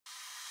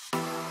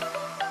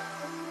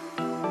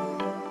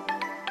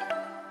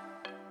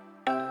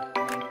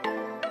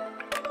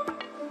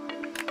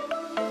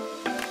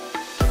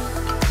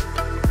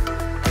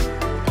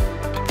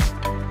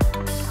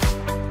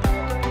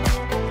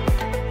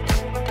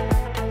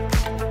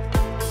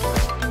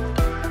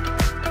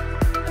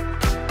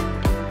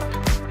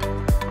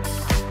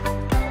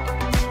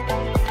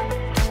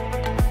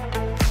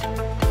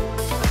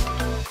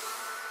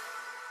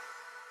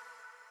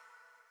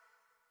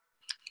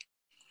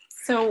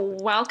So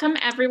welcome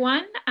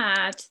everyone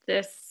to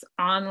this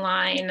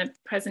online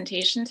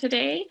presentation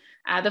today.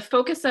 The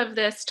focus of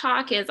this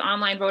talk is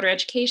online voter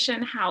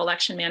education, how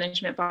election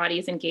management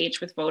bodies engage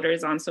with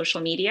voters on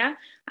social media.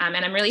 And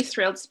I'm really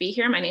thrilled to be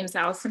here. My name is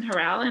Allison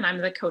Harrell, and I'm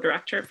the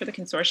co-director for the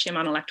Consortium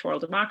on Electoral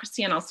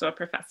Democracy and also a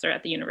professor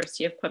at the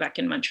University of Quebec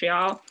in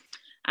Montreal.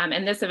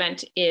 And this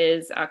event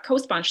is a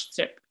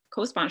co-sponsorship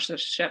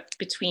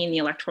between the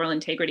Electoral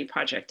Integrity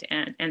Project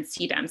and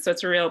CDEM. So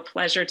it's a real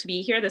pleasure to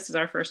be here. This is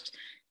our first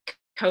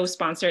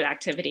co-sponsored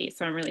activity,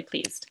 so I'm really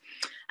pleased.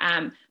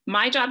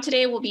 My job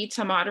today will be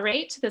to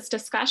moderate this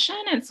discussion,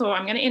 and so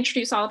I'm going to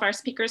introduce all of our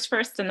speakers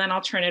first, and then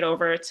I'll turn it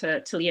over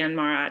to Leah and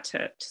Mara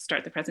to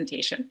start the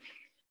presentation.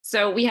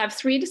 So we have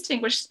three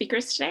distinguished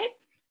speakers today.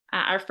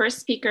 Our first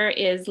speaker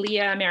is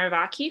Leah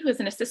Maravaki, who is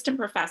an assistant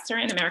professor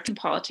in American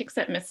politics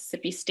at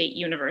Mississippi State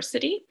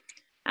University.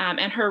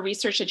 And her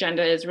research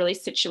agenda is really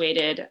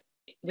situated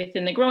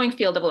within the growing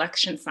field of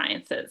election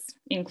sciences,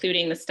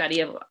 including the study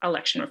of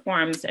election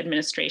reforms,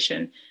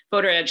 administration,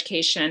 voter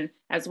education,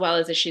 as well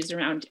as issues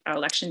around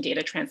election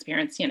data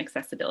transparency and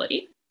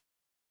accessibility.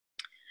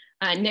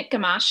 Nick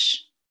Gamache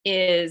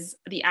is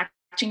the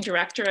acting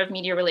director of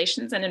media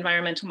relations and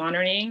environmental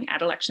monitoring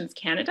at Elections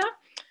Canada,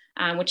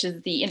 which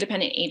is the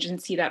independent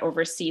agency that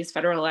oversees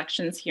federal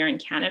elections here in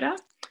Canada.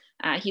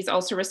 He's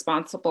also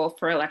responsible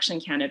for Election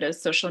Canada's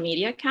social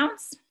media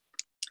accounts.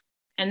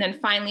 And then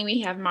finally, we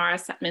have Mara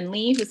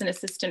Setman-Lee, who's an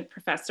assistant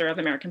professor of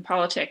American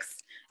politics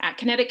at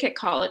Connecticut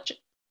College.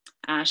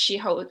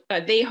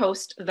 They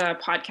host the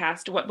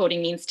podcast, What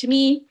Voting Means to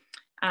Me,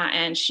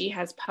 and she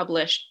has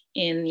published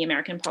in the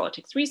American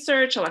Politics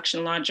Research,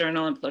 Election Law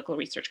Journal, and Political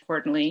Research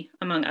Quarterly,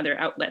 among other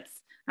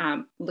outlets,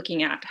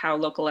 looking at how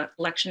local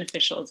election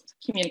officials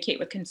communicate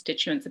with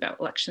constituents about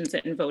elections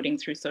and voting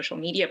through social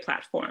media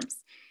platforms.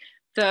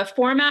 The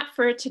format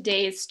for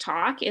today's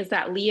talk is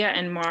that Leah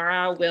and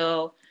Mara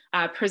will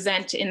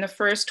present in the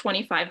first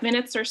 25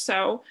 minutes or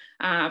so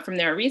from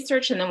their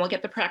research, and then we'll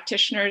get the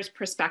practitioner's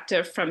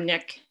perspective from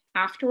Nick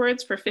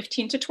afterwards for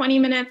 15 to 20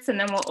 minutes, and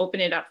then we'll open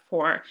it up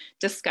for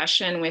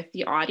discussion with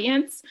the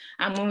audience.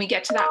 When we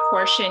get to that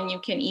portion, you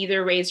can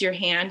either raise your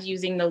hand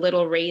using the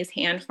little raise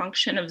hand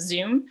function of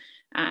Zoom.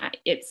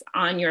 It's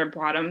on your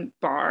bottom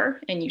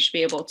bar, and you should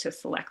be able to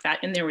select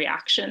that in the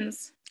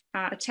reactions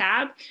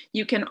tab.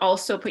 You can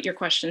also put your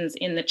questions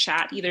in the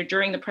chat either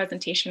during the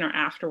presentation or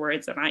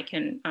afterwards, and I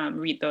can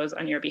read those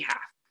on your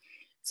behalf.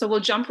 So we'll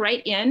jump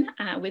right in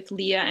with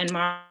Leah and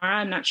Mara.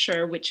 I'm not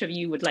sure which of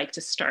you would like to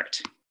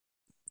start.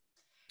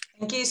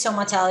 Thank you so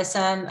much,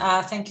 Allison.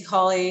 Thank you,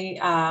 Holly.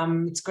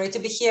 It's great to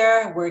be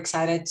here. We're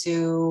excited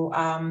to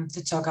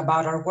talk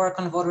about our work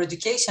on voter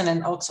education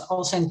and also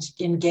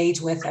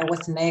engage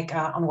with Nick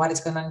on what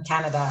is going on in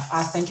Canada.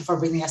 Thank you for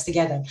bringing us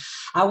together.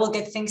 I will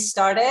get things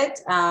started.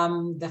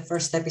 The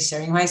first step is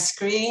sharing my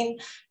screen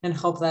and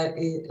hope that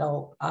it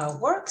all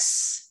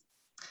works.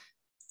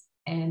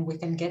 And we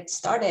can get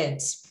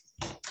started.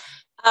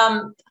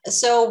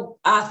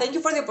 Thank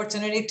you for the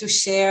opportunity to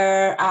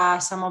share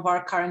some of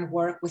our current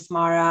work with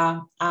Mara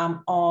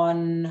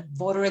on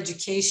voter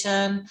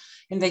education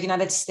in the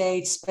United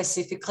States,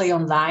 specifically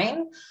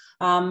online.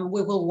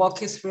 We will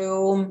walk you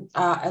through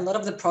a lot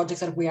of the projects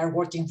that we are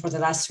working for the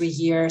last 3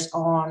 years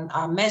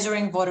on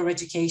measuring voter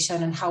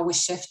education and how we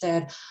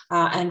shifted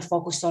and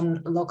focused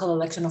on local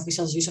election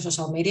officials' use of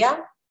social media,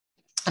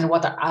 and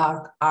what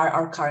are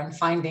our current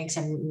findings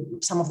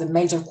and some of the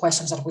major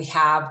questions that we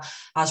have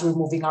as we're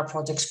moving our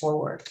projects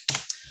forward.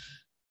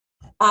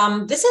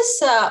 This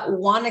is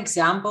one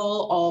example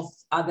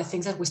of the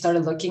things that we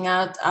started looking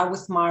at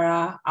with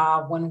Mara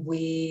when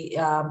we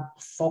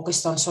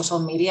focused on social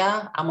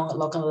media among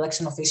local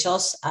election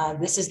officials.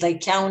 This is Lake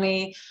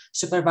County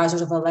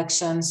Supervisors of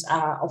Elections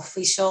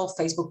official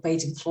Facebook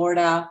page in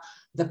Florida.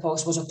 The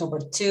post was October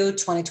 2,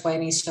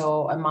 2020,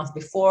 so a month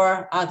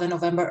before the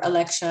November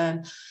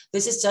election.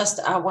 This is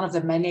just one of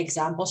the many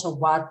examples of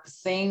what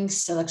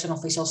things election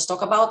officials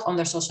talk about on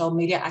their social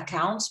media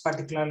accounts,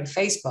 particularly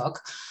Facebook.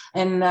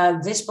 And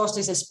this post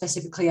is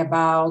specifically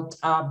about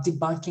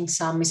debunking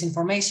some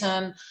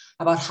misinformation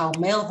about how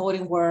mail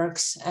voting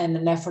works and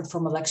an effort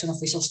from election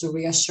officials to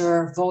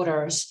reassure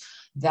voters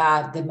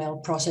that the mail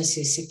process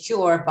is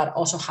secure, but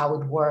also how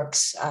it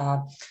works,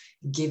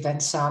 given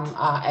some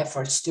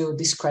efforts to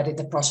discredit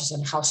the process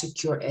and how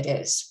secure it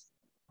is.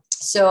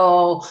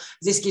 So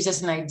this gives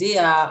us an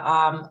idea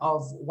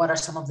of what are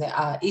some of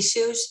the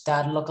issues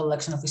that local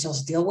election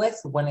officials deal with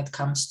when it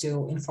comes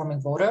to informing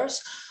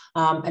voters,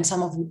 and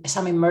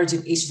some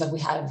emerging issues that we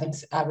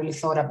haven't really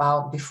thought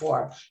about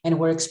before, and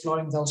we're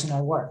exploring those in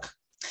our work.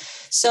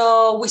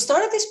 So we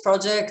started this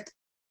project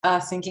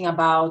thinking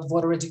about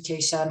voter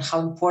education, how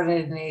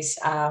important it is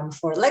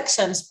for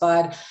elections,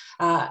 but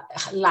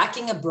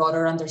lacking a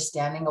broader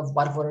understanding of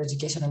what voter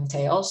education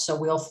entails. So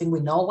we all think we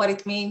know what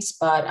it means,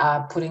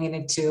 but putting it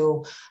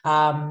into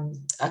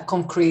a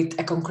concrete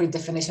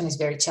definition is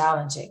very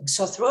challenging.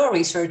 So through our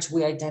research,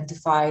 we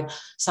identified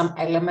some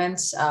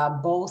elements,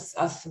 both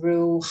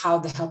through how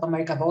the Help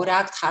America Vote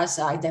Act has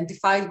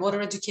identified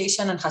voter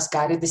education and has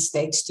guided the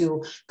states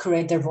to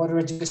create their voter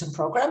education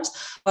programs,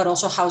 but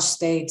also how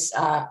states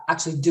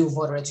actually do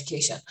voter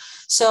education.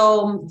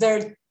 So there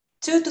are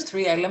 2 to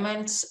 3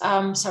 elements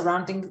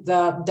surrounding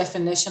the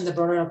definition, the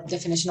broader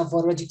definition of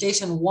voter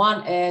education.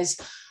 One is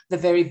the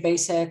very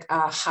basic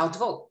how to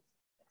vote.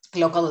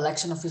 Local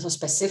election officials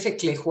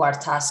specifically who are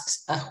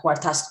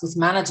tasked with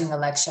managing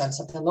elections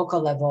at the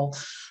local level,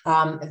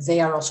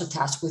 they are also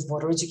tasked with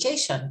voter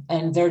education,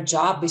 and their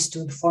job is to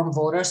inform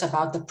voters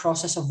about the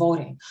process of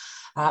voting.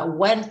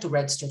 When to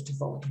register to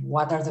vote,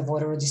 what are the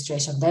voter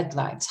registration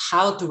deadlines,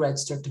 how to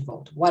register to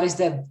vote, what is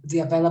the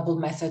available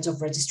methods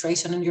of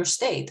registration in your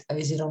state,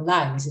 is it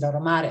online, is it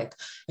automatic,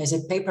 is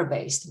it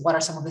paper-based, what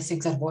are some of the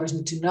things that voters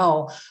need to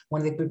know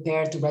when they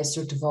prepare to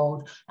register to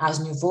vote as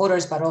new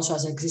voters, but also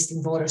as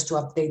existing voters to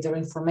update their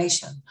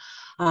information.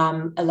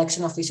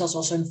 Election officials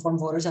also inform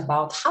voters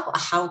about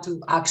how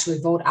to actually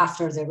vote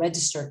after they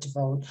register to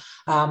vote.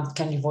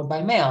 Can you vote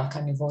by mail?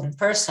 Can you vote in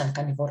person?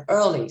 Can you vote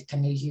early?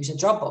 Can you use a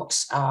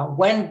Dropbox?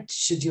 When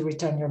should you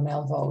return your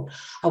mail vote?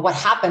 What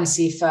happens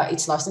if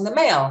it's lost in the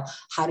mail?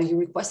 How do you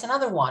request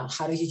another one?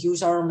 How do you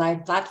use our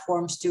online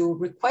platforms to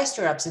request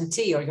your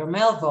absentee or your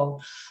mail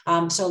vote?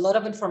 So a lot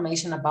of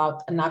information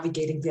about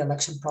navigating the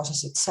election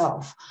process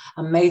itself.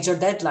 Major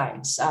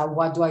deadlines.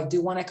 What do I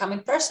do when I come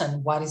in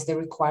person? What is the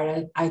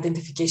required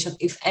identification,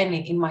 if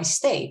any, in my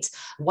state?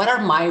 What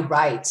are my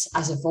rights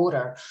as a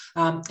voter?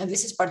 And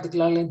this is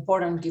particularly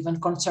important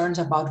given concerns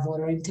about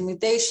voter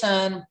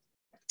intimidation.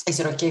 Is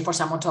it okay for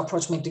someone to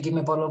approach me to give me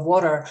a bottle of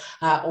water,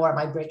 or am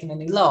I breaking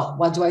any law?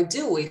 What do I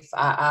do if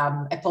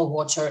a poll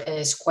watcher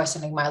is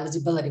questioning my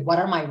eligibility? What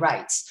are my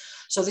rights?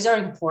 So these are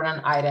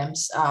important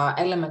items,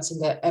 elements in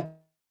the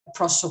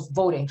process of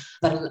voting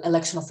that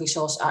election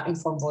officials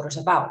inform voters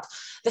about.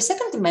 The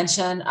second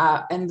dimension,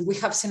 and we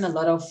have seen a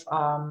lot of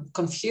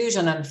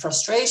confusion and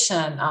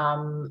frustration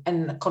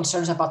and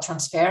concerns about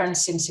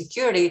transparency and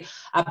security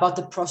about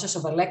the process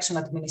of election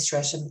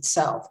administration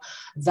itself.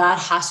 That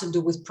has to do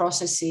with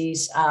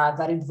processes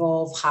that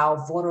involve how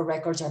voter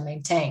records are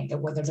maintained,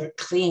 whether they're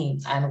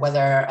clean and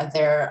whether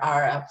there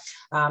are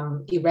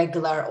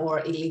irregular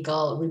or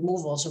illegal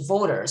removals of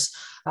voters.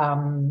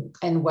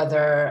 And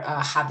whether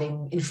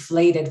having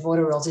inflated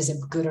voter rolls is a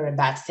good or a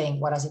bad thing.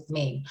 What does it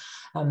mean?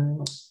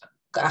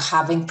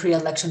 Having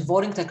pre-election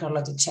voting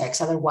technology checks,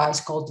 otherwise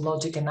called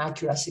logic and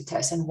accuracy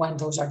tests, and when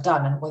those are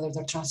done and whether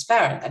they're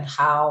transparent, and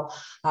how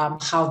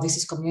this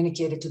is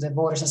communicated to the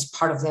voters as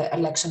part of the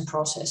election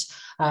process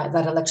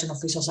that election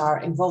officials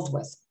are involved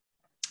with.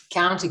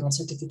 Counting and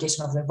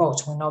certification of the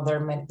votes. We know there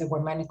were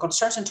many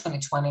concerns in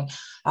 2020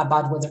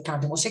 about whether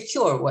counting was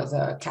secure,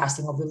 whether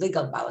casting of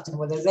illegal ballots, and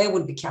whether they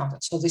would be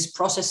counted. So these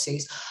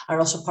processes are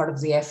also part of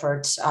the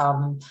efforts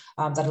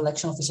that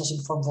election officials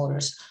inform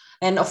voters.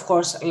 And of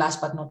course,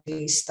 last but not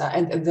least,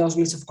 and those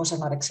lists, of course,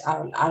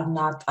 are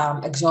not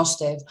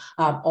exhaustive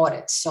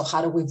audits. So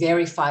how do we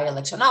verify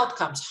election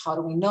outcomes? How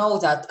do we know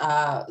that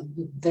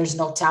there's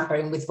no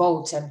tampering with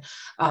votes and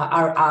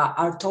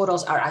our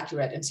totals are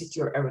accurate and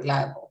secure and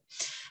reliable?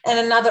 And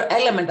another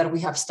element that we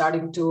have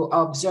started to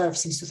observe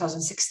since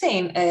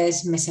 2016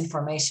 is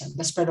misinformation,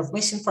 the spread of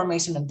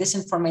misinformation and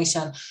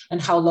disinformation,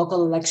 and how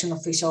local election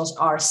officials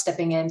are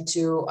stepping in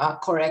to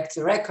correct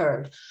the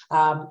record,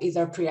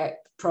 either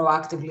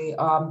proactively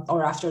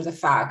or after the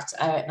fact,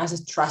 as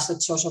a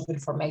trusted source of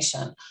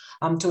information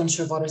to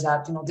ensure voters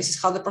that, this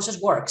is how the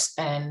process works,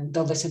 and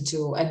don't listen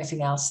to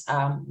anything else.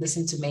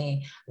 Listen to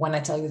me when I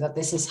tell you that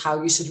this is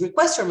how you should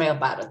request your mail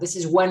ballot. This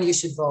is when you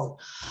should vote.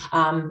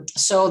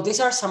 So these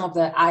are some of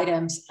the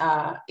items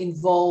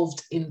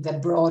involved in the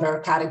broader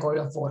category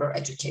of voter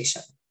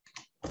education.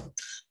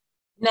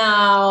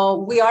 Now,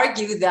 we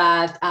argue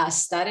that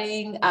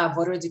studying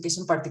voter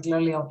education,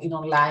 particularly in the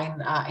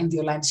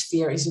online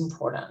sphere, is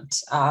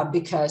important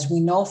because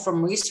we know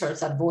from research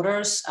that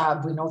voters,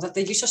 we know that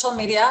they use social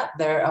media.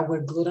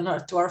 We're glued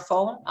to our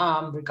phone,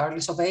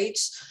 regardless of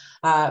age.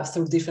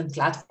 Through different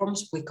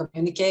platforms, we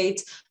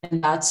communicate,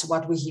 and that's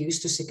what we use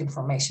to seek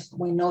information.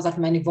 We know that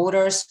many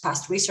voters,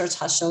 past research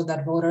has shown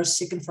that voters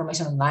seek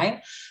information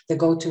online. They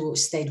go to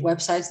state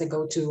websites, they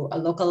go to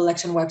local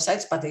election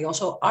websites, but they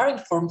also are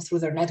informed through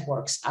their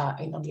networks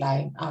in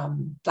online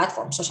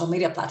platforms, social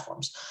media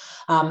platforms.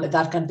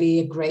 That can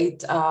be a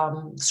great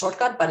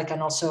shortcut, but it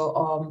can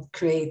also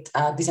create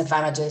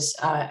disadvantages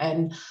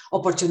and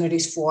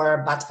opportunities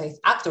for bad faith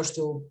actors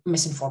to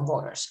misinform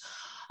voters.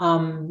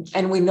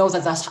 And we know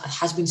that that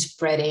has been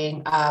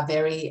spreading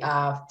very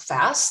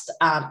fast,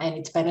 and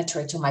it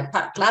penetrates on my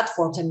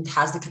platforms, and it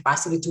has the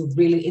capacity to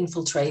really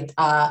infiltrate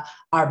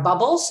our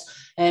bubbles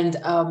and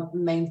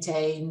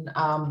maintain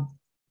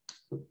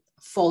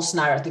false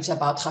narratives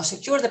about how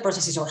secure the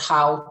process is or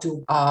how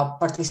to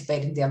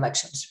participate in the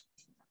elections.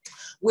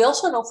 We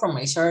also know from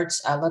research,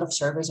 a lot of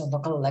surveys on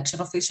local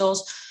election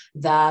officials,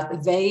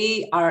 that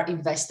they are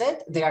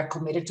invested, they are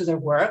committed to their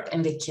work,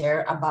 and they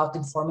care about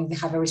informing. They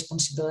have a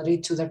responsibility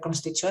to their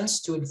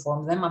constituents to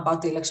inform them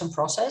about the election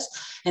process,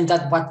 and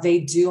that what they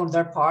do on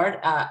their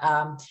part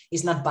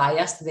is not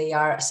biased. They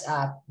are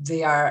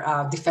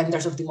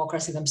defenders of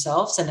democracy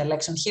themselves and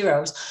election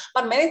heroes,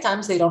 but many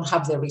times they don't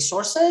have the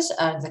resources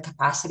and the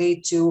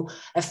capacity to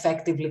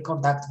effectively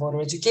conduct voter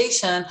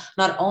education,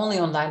 not only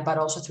online, but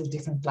also through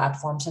different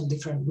platforms and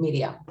different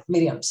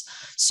mediums.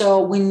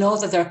 So we know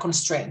that there are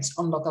constraints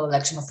on local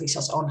election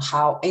officials on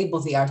how able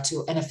they are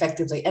to and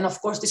effectively. And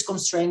of course, these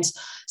constraints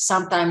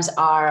sometimes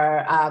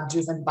are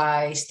driven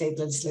by state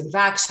legislative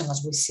action,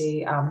 as we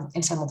see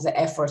in some of the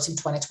efforts in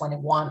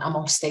 2021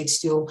 among states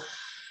to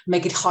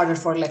make it harder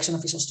for election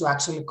officials to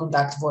actually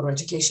conduct voter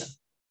education.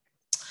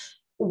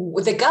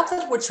 The gap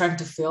that we're trying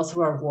to fill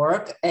through our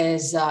work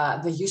is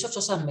the use of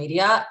social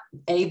media,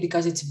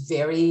 because it's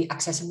very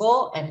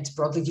accessible and it's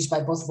broadly used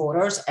by both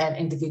voters and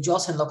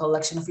individuals, and local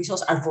election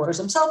officials are voters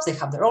themselves. They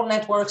have their own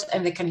networks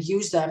and they can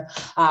use them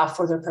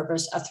for their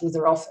purpose through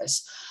their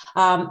office.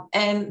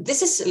 And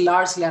this is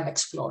largely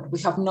unexplored.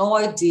 We have no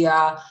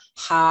idea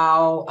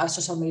how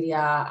social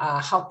media,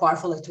 how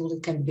powerful a tool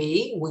it can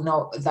be. We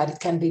know that it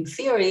can be in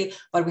theory,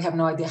 but we have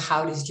no idea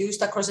how it is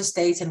used across the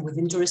states and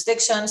within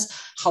jurisdictions,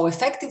 how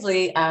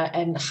effectively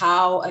and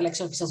how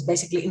election officials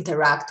basically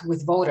interact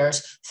with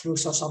voters through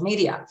social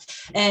media.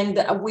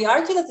 And we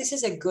argue that this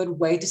is a good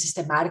way to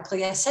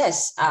systematically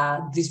assess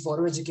these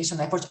voter education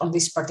efforts on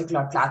this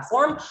particular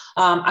platform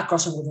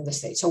across and within the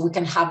state. So we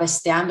can have a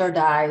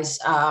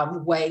standardized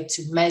way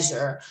to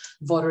measure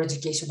voter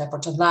education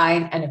efforts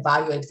online and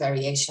evaluate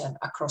variation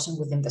across and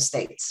within the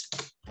states.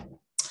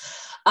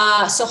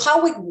 So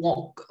how we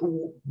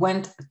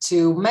went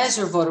to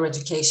measure voter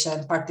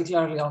education,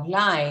 particularly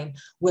online,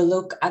 we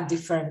look at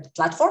different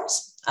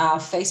platforms,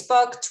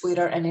 Facebook,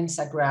 Twitter, and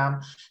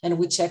Instagram, and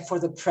we check for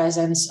the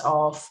presence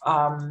of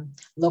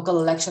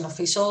local election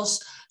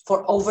officials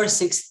for over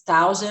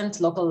 6,000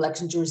 local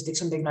election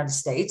jurisdictions in the United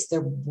States. There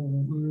are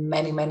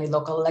many, many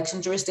local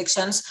election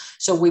jurisdictions.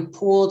 So we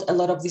pulled a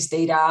lot of this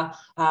data,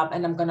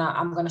 and I'm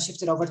gonna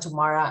shift it over to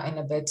Mara in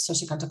a bit so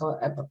she can talk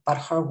about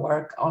her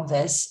work on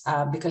this,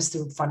 because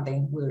through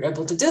funding we were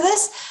able to do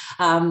this,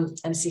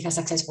 and she has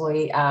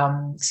successfully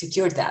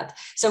secured that.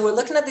 So we're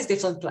looking at these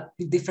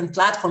different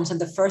platforms, and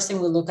the first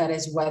thing we look at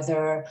is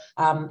whether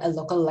a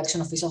local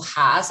election official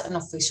has an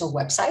official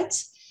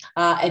website,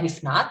 and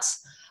if not,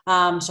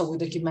 so we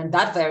document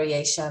that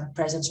variation,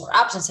 presence or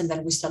absence, and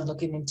then we start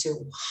looking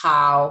into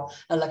how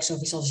election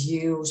officials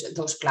use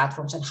those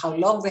platforms and how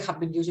long they have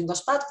been using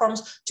those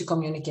platforms to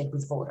communicate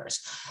with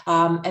voters.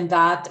 And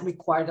that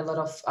required a lot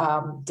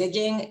of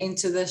digging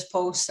into this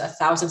post,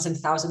 thousands and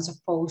thousands of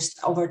posts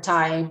over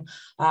time,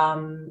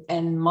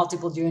 and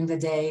multiple during the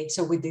day.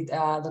 So we did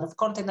a lot of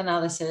content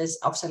analysis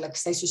of select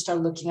states to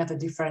start looking at the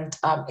different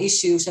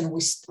issues, and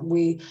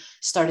we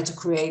started to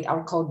create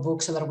our code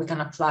book so that we can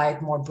apply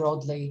it more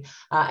broadly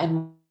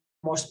and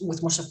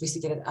with more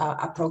sophisticated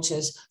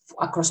approaches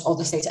across all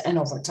the states and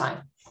over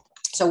time.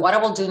 So what I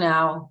will do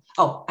now,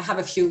 I have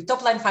a few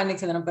top line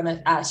findings, and then I'm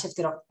going to shift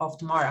it off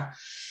to Mara.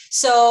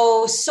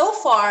 So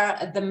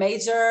far, the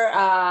major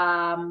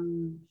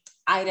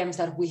items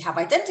that we have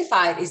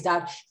identified is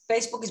that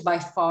Facebook is by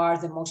far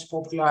the most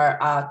popular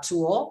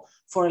tool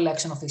for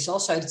election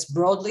officials. So it's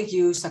broadly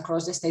used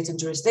across the states and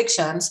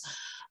jurisdictions.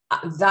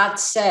 That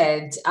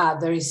said,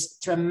 there is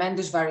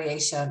tremendous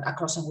variation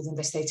across and within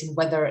the states in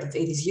whether it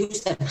is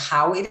used and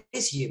how it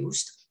is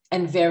used,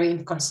 and very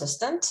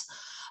inconsistent.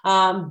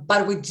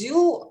 But we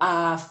do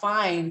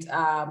find,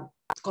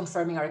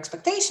 confirming our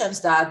expectations,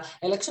 that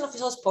election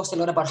officials post a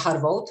lot about how to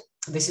vote.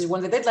 This is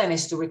when the deadline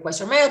is to request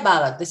your mail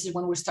ballot. This is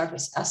when we start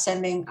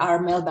sending our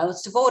mail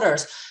ballots to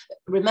voters.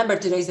 Remember,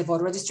 today is the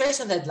voter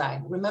registration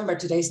deadline. Remember,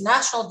 today is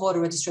National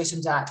Voter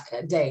Registration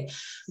Day.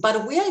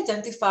 But we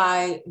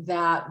identify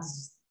that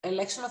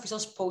election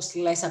officials post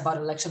less about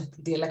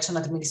the election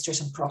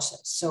administration process.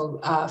 So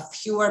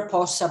fewer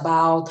posts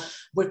about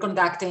we're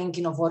conducting,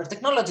 voter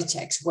technology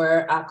checks,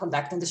 we're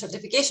conducting the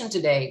certification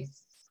today.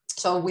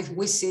 So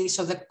we see,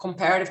 so the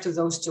comparative to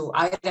those two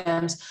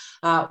items,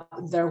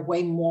 there are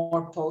way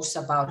more posts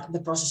about the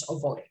process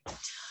of voting.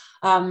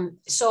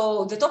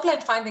 So the top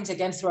line findings,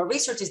 again, through our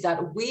research, is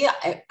that we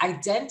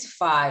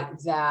identify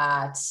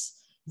that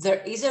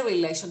there is a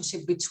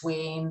relationship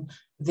between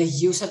the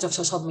usage of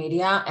social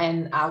media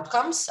and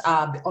outcomes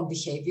on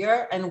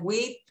behavior, and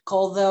we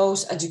call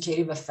those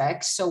educative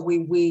effects. So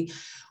we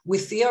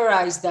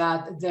theorize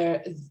that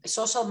the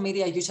social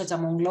media usage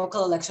among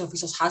local election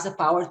officials has the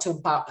power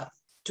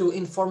to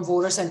inform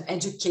voters and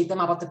educate them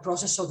about the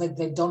process so that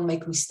they don't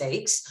make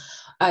mistakes.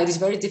 It is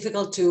very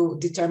difficult to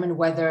determine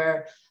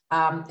whether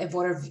a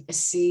voter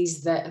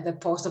sees the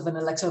post of an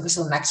election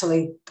official and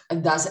actually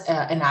does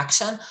an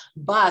action.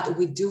 But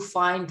we do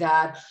find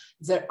that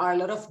there are a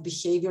lot of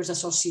behaviors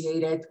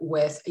associated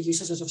with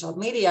usage of social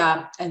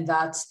media, and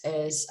that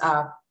is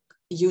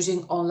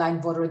using online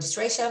voter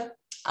registration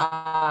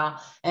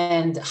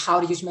and how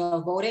to use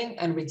mail voting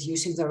and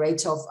reducing the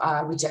rates of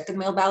rejected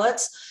mail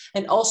ballots.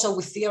 And also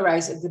we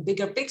theorize, the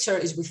bigger picture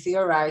is we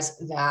theorize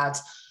that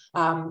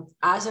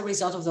as a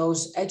result of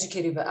those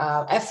educative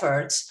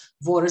efforts,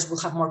 voters will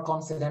have more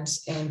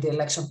confidence in the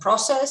election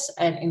process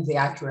and in the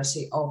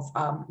accuracy of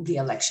the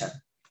election.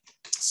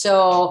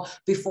 So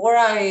before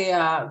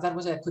that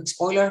was a quick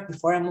spoiler,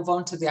 before I move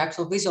on to the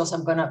actual visuals,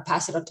 I'm gonna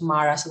pass it on to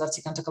Mara so that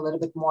she can talk a little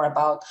bit more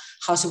about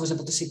how she was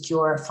able to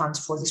secure funds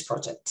for this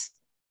project.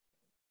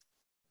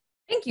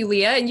 Thank you,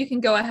 Leah. And you can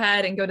go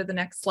ahead and go to the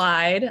next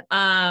slide.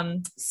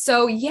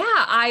 So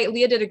yeah,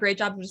 Leah did a great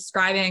job of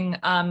describing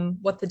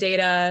what the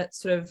data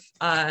sort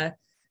of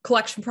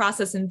collection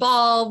process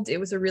involved. It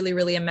was a really,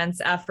 really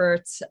immense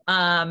effort.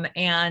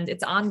 And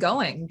it's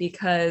ongoing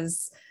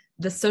because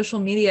the social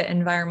media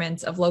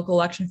environment of local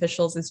election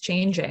officials is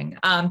changing.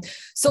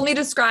 So let me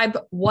describe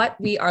what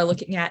we are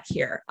looking at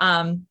here.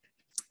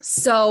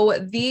 So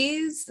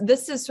this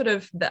is sort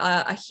of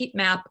a heat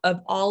map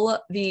of all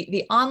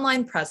the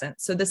online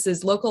presence. So this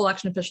is local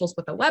election officials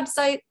with a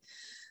website,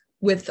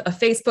 with a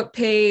Facebook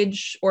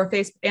page or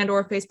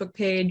Facebook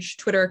page,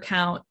 Twitter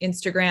account,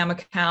 Instagram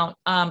account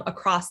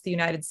across the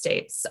United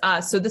States.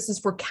 So this is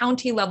for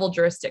county level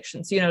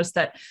jurisdictions. So you notice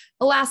that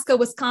Alaska,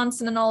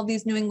 Wisconsin, and all of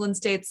these New England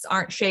states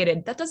aren't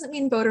shaded. That doesn't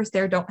mean voters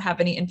there don't have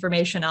any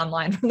information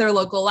online from their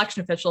local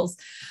election officials.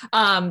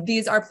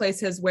 These are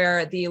places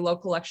where the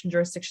local election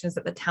jurisdiction is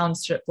at the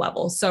township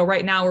level. So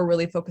right now we're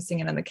really focusing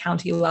in on the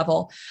county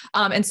level.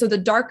 And so the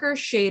darker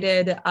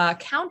shaded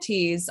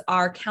counties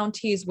are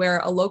counties where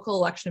a local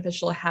election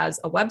official has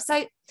a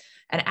website,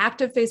 an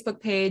active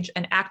Facebook page,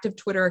 an active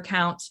Twitter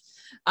account,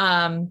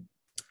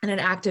 and an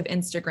active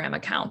Instagram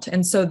account.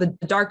 And so the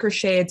darker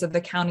shades of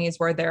the counties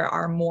where there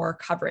are more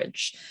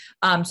coverage,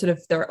 sort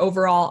of their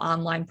overall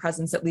online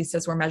presence, at least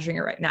as we're measuring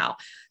it right now.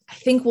 I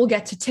think we'll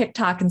get to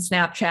TikTok and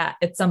Snapchat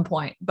at some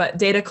point, but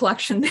data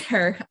collection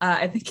there,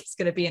 I think is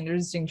going to be an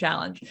interesting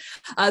challenge.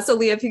 So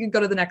Leah, if you could go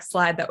to the next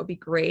slide, that would be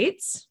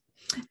great.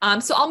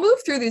 So I'll move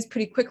through these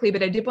pretty quickly,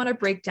 but I did want to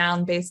break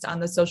down based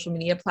on the social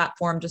media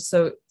platform, just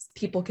so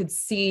people could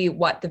see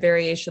what the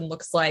variation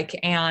looks like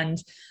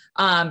and,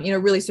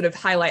 really sort of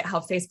highlight how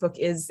Facebook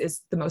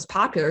is the most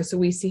popular. So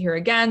we see here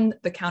again,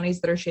 the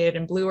counties that are shaded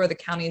in blue are the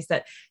counties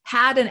that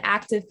had an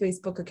active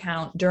Facebook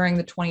account during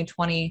the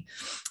 2020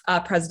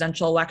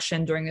 presidential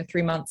election, during the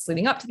 3 months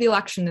leading up to the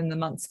election and the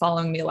months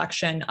following the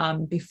election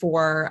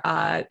before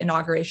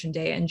Inauguration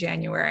Day in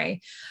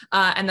January.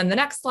 And then the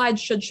next slide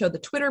should show the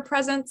Twitter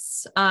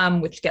presence,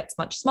 which gets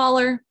much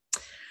smaller.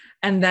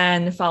 And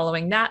then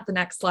following that, the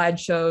next slide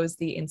shows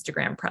the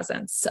Instagram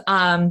presence.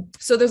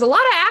 So there's a lot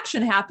of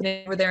action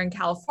happening over there in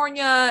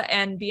California.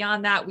 And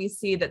beyond that, we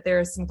see that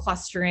there's some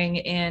clustering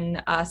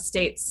in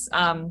states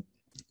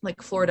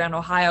like Florida and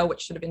Ohio,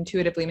 which sort of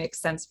intuitively makes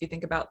sense if you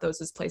think about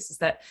those as places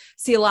that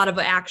see a lot of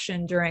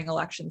action during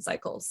election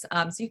cycles.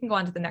 So you can go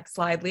on to the next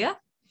slide, Leah.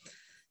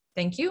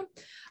 Thank you.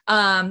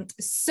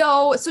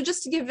 So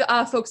just to give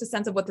folks a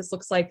sense of what this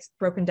looks like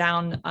broken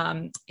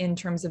down in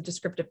terms of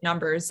descriptive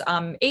numbers,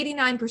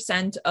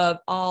 89% of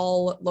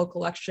all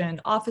local election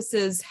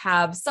offices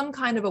have some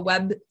kind of a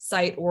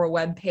website or a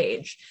web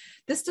page.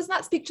 This does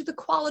not speak to the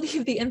quality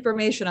of the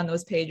information on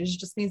those pages. It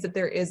just means that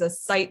there is a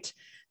site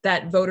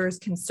that voters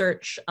can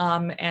search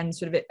and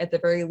sort of at the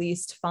very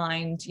least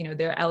find,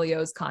 their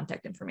LEO's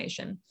contact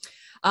information.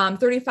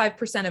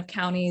 35% of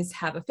counties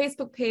have a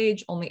Facebook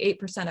page, only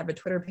 8% have a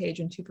Twitter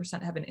page, and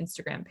 2% have an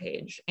Instagram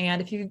page.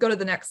 And if you could go to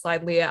the next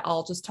slide, Leah,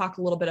 I'll just talk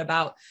a little bit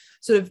about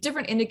sort of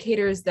different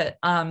indicators that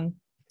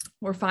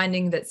we're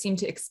finding that seem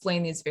to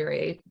explain these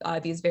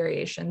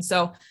variations.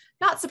 So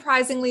not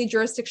surprisingly,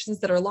 jurisdictions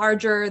that are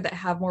larger, that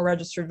have more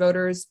registered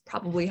voters,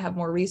 probably have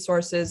more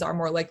resources, are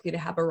more likely to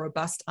have a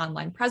robust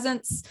online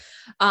presence.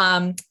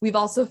 We've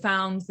also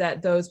found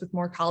that those with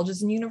more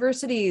colleges and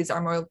universities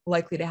are more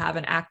likely to have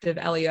an active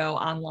LEO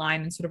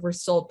online, and sort of we're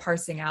still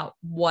parsing out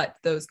what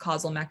those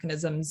causal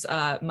mechanisms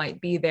might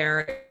be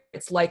there.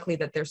 It's likely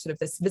that there's sort of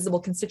this visible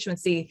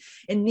constituency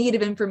in need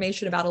of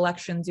information about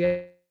elections.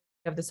 You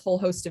have this whole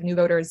host of new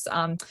voters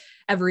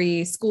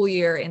every school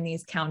year in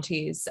these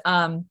counties.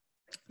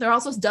 There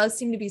also does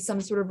seem to be some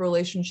sort of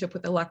relationship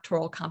with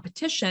electoral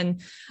competition.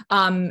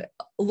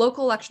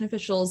 Local election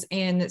officials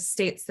in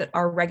states that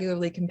are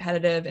regularly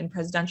competitive in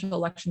presidential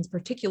elections,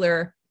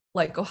 particular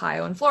like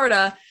Ohio and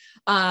Florida,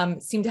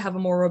 seem to have a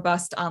more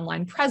robust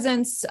online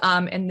presence.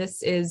 And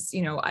this is,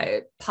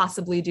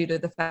 possibly due to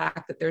the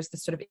fact that there's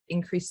this sort of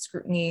increased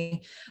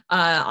scrutiny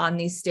on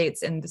these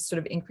states and this sort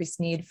of increased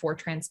need for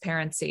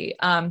transparency.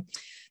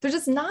 There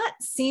does not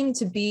seem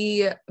to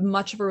be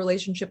much of a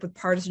relationship with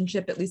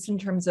partisanship, at least in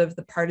terms of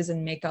the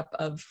partisan makeup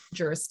of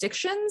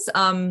jurisdictions.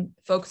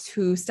 Folks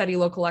who study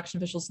local election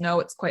officials know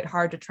it's quite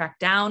hard to track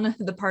down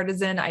the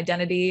partisan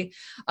identity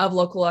of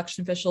local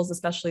election officials,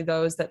 especially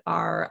those that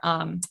are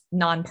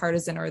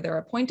nonpartisan or they're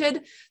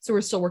appointed. So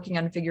we're still working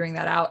on figuring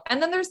that out.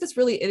 And then there's this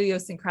really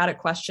idiosyncratic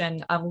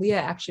question.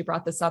 Leah actually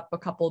brought this up a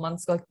couple of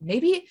months ago.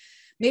 Maybe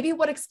maybe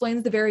what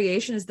explains the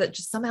variation is that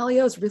just some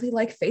LEOs really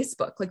like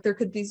Facebook. Like there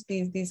could be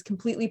these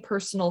completely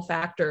personal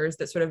factors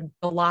that sort of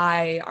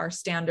belie our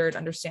standard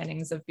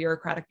understandings of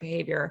bureaucratic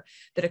behavior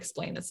that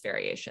explain this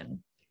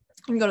variation.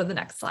 We can go to the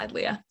next slide,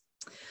 Leah.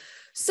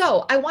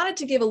 So I wanted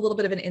to give a little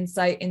bit of an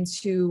insight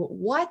into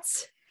what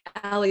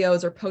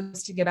LEOs are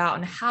posting about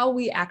and how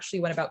we actually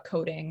went about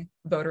coding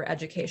voter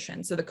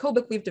education. So the code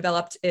book we've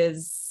developed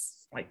is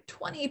like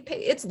 20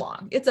 pages, it's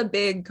long, it's a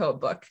big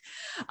code book.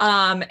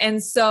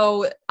 And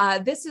so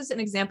this is an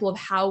example of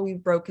how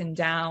we've broken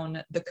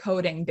down the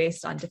coding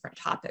based on different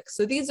topics.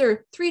 So these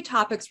are 3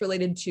 topics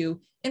related to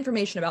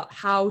information about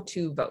how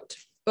to vote: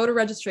 voter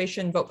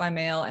registration, vote by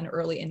mail, and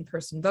early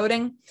in-person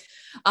voting.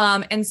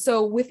 And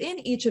so within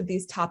each of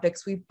these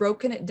topics, we've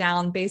broken it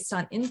down based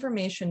on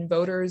information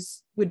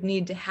voters would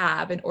need to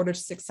have in order to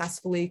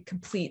successfully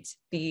complete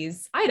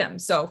these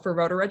items. So for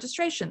voter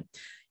registration,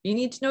 you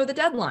need to know the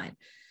deadline.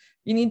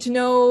 You need to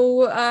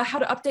know how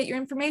to update your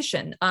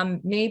information.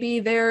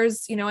 Maybe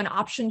there's, an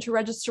option to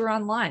register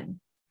online.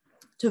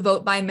 To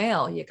vote by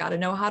mail, you got to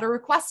know how to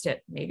request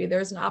it. Maybe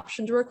there's an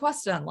option to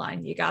request it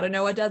online. You got to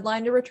know a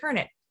deadline to return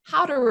it,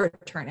 how to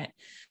return it,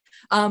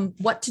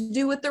 what to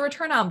do with the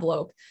return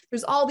envelope.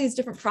 There's all these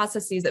different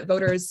processes that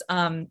voters,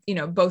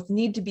 both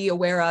need to be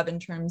aware of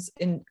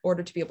in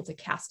order to be able to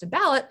cast a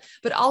ballot,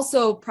 but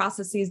also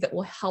processes that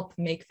will help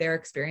make their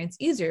experience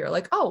easier.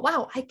 Like, oh,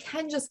 wow, I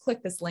can just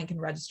click this link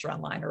and register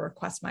online or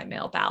request my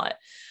mail ballot.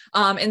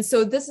 And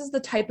so this is the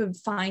type of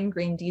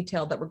fine-grained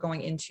detail that we're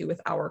going into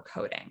with our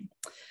coding.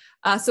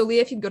 So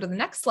Leah, if you go to the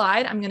next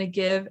slide, I'm going to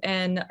give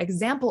an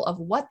example of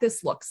what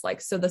this looks like.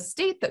 So the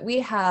state that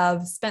we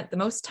have spent the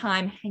most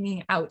time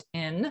hanging out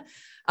in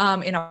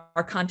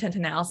our content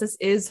analysis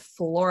is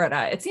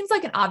Florida. It seems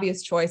like an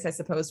obvious choice, I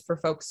suppose, for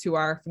folks who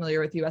are familiar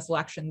with US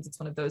elections.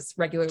 It's one of those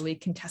regularly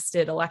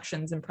contested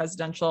elections in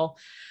presidential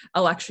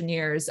election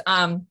years.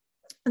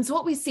 And so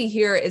what we see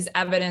here is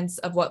evidence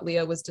of what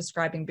Leah was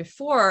describing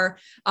before,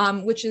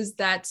 which is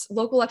that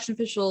local election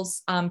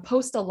officials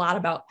post a lot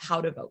about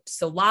how to vote.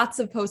 So lots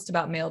of posts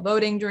about mail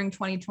voting during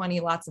 2020,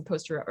 lots of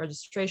posts about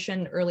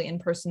registration, early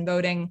in-person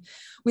voting.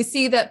 We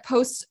see that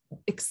posts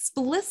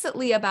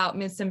explicitly about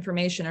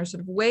misinformation are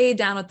sort of way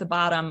down at the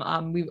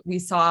bottom. We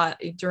saw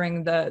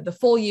during the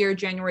full year,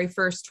 January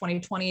 1st,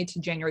 2020 to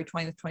January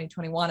 20th,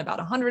 2021, about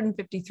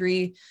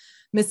 153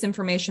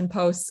 misinformation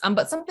posts,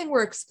 but something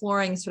we're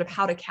exploring sort of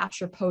how to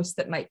capture posts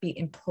that might be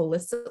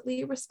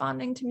implicitly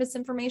responding to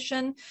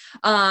misinformation.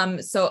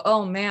 So,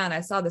 oh man, I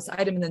saw this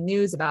item in the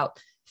news about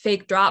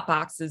fake drop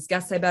boxes.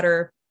 Guess I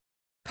better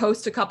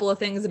post a couple of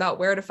things about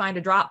where to find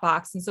a drop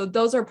box. And so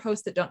those are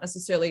posts that don't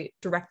necessarily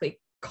directly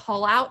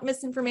call out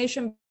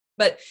misinformation,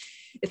 but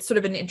it's sort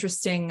of an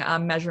interesting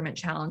measurement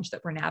challenge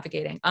that we're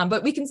navigating.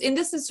 But we can, and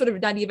this is sort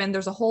of not even,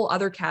 there's a whole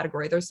other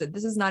category. This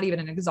is not even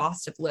an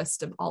exhaustive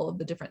list of all of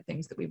the different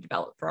things that we've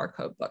developed for our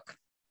code book.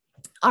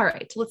 All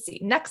right, let's see,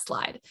 next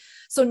slide.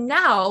 So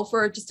now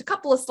for just a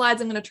couple of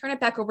slides, I'm going to turn it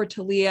back over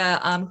to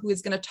Leah, who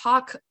is going to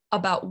talk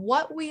about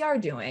what we are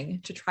doing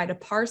to try to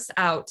parse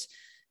out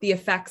the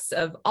effects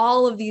of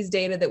all of these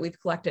data that we've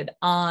collected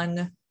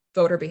on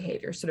voter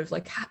behavior. Sort of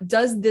like,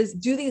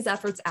 do these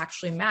efforts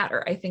actually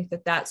matter? I think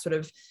that sort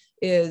of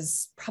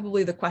is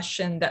probably the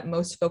question that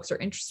most folks are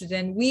interested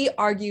in. We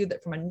argue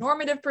that from a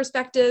normative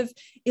perspective,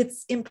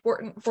 it's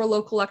important for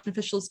local elected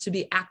officials to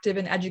be active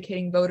in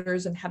educating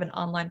voters and have an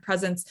online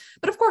presence.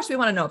 But of course, we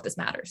want to know if this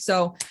matters.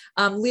 So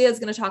Leah is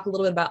going to talk a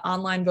little bit about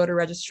online voter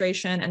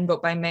registration and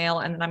vote by mail.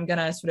 And then I'm going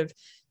to sort of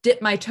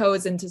dip my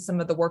toes into some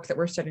of the work that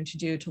we're starting to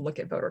do to look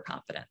at voter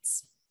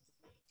confidence.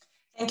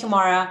 Thank you,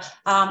 Mara.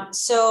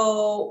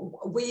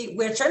 So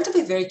we're trying to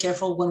be very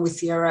careful when we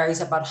theorize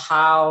about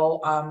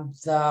how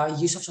the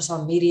use of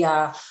social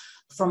media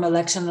from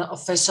election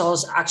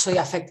officials actually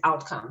affect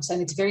outcomes.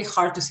 And it's very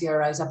hard to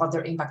theorize about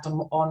their impact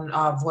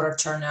on voter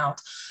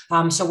turnout.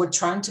 So we're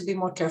trying to be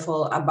more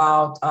careful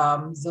about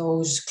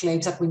those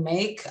claims that we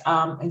make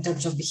in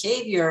terms of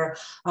behavior.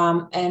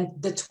 And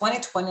the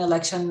 2020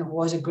 election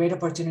was a great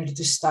opportunity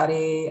to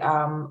study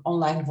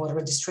online voter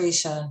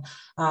registration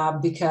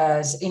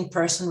because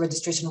in-person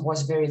registration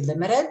was very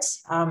limited.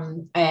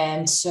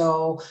 And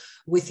so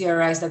we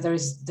theorize that there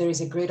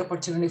is a great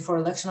opportunity for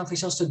election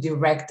officials to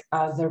direct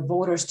their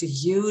voters to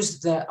use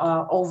the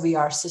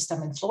OVR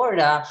system in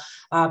Florida,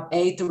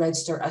 to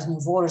register as new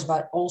voters,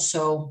 but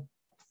also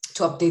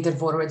to update their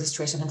voter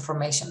registration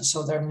information.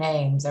 So their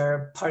name,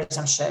 their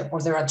partisanship,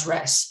 or their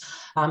address,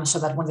 so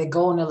that when they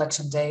go on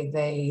election day,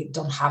 they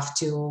don't have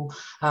to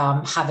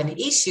have any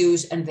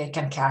issues and they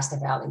can cast a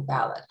valid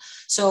ballot.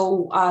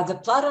 So the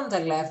plot on the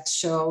left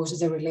shows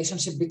the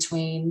relationship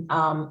between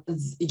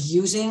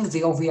using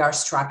the OVR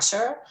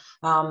structure,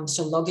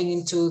 so logging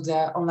into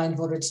the online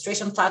voter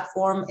registration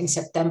platform in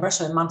September,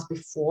 so a month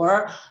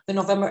before the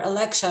November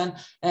election,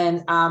 and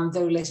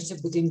the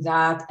relationship between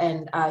that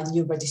and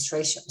new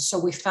registration. So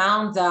we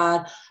found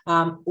that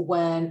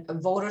when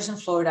voters in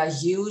Florida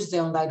use the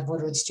online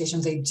voter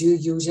registration, they do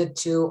use it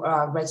to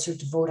register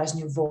to vote as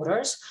new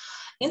voters.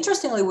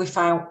 Interestingly, we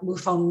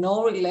found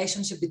no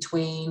relationship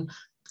between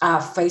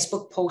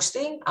Facebook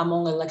posting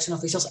among election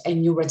officials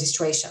and new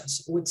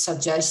registrations, which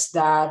suggests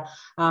that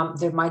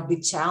there might be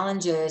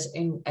challenges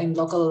in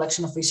local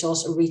election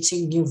officials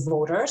reaching new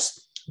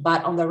voters.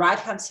 But on the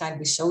right-hand side,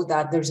 we show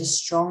that there's a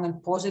strong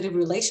and positive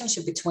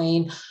relationship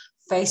between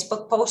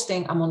Facebook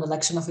posting among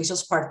election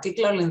officials,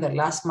 particularly in the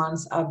last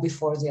month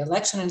before the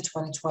election in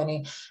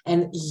 2020,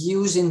 and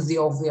using the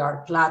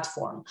OVR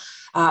platform.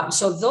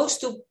 So those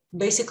two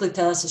basically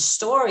tell us a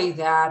story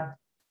that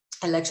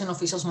election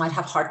officials might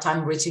have a hard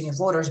time reaching new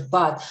voters,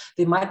 but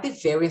they might be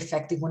very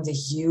effective when they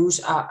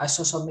use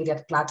social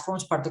media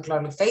platforms,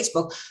 particularly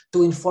Facebook,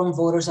 to inform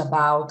voters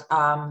about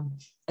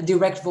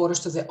direct voters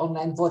to the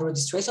online voter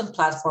registration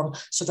platform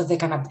so that they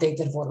can update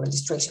their voter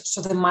registration.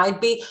 So they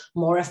might be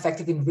more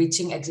effective in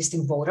reaching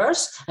existing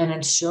voters and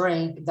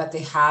ensuring that they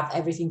have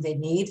everything they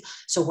need.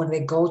 So when they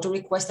go to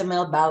request a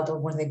mail ballot or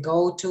when they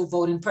go to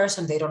vote in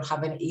person, they don't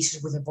have any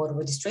issues with the voter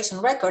registration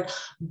record,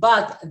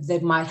 but they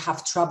might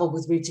have trouble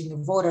with reaching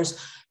new voters,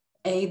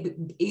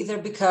 either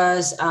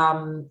because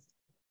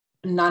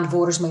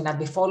non-voters may not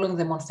be following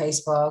them on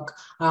Facebook,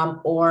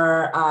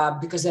 or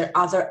because there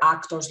are other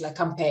actors like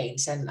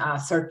campaigns and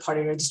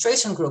third-party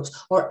registration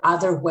groups, or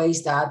other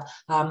ways that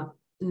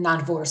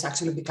non-voters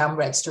actually become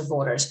registered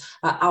voters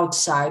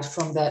outside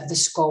from the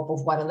scope of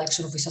what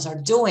election officials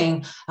are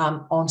doing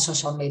on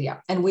social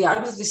media. And we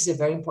argue that this is a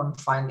very important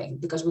finding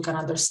because we can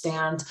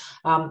understand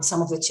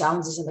some of the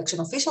challenges election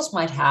officials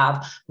might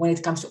have when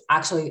it comes to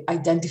actually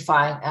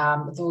identifying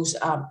those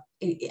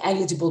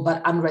eligible but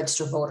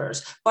unregistered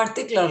voters,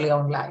 particularly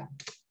online.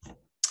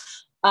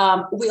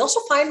 We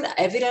also find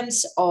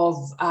evidence of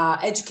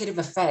educative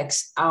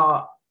effects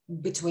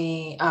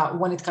between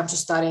when it comes to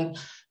studying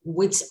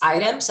which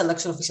items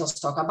election officials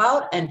talk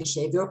about and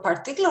behavior,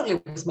 particularly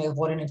with mail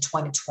voting in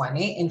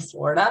 2020 in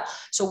Florida.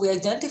 So we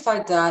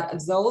identified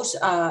that those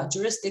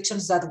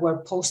jurisdictions that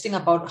were posting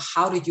about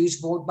how to use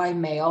vote by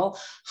mail,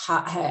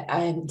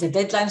 and the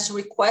deadlines to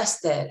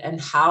request it,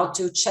 and how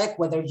to check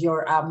whether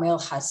your mail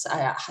has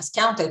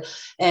counted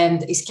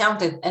and is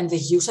counted, and the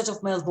usage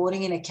of mail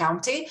voting in a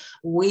county,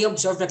 we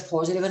observed a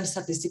positive and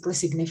statistically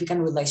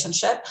significant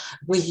relationship.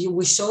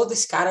 We showed the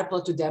scatter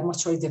plot to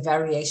demonstrate the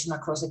variation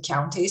across the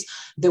counties.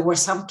 There were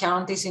some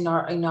counties in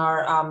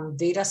our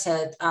data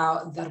set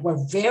that were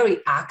very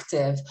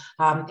active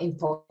in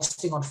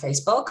posting on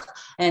Facebook,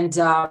 and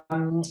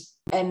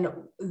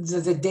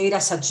the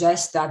data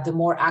suggests that the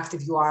more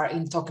active you are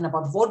in talking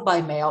about vote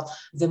by mail,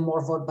 the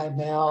more vote by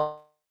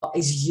mail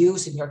is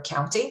used in your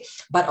county,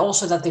 but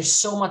also that there's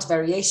so much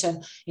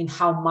variation in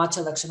how much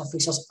election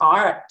officials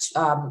are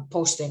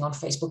posting on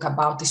Facebook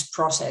about this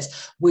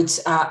process, which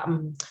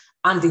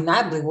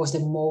undeniably was the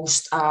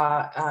most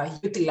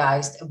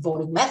utilized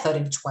voting method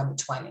in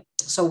 2020.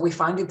 So we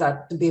find it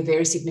that to be a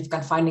very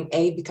significant finding,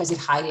 A, because it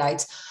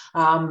highlights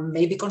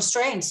maybe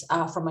constraints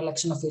from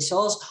election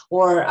officials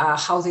or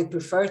how they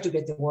prefer to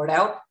get the word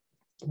out.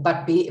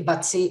 But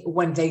C,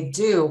 when they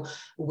do,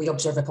 we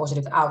observe a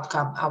positive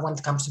outcome when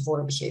it comes to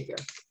voter behavior.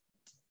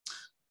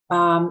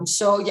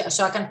 So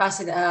I can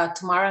pass it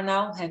to Mara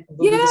now, and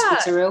we'll do the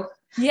switcheroo.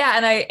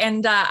 Yeah,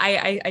 and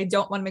I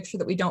don't want to make sure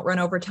that we don't run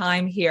over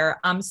time here.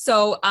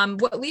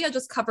 What Leah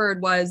just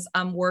covered was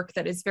work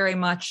that is very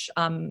much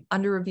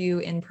under review,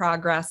 in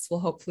progress,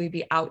 will hopefully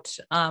be out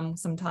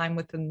sometime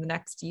within the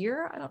next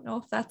year. I don't know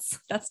if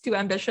that's too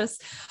ambitious,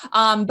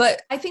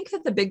 but I think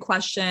that the big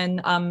question,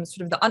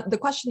 sort of the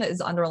question that is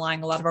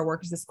underlying a lot of our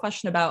work, is this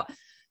question about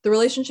the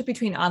relationship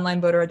between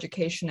online voter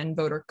education and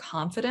voter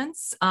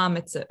confidence.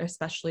 It's an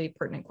especially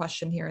pertinent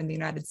question here in the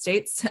United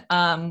States,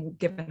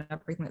 given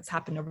everything that's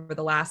happened over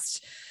the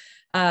last,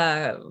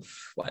 how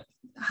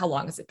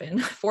long has it been?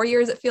 4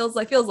 years, it feels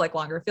like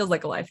longer, it feels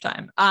like a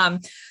lifetime.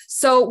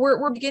 So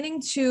we're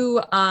beginning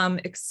to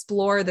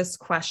explore this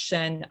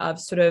question of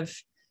sort of,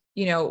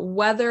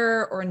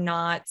 whether or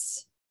not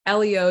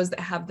LEOs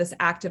that have this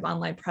active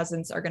online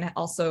presence are going to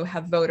also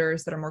have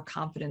voters that are more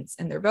confident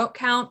in their vote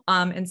count.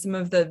 And some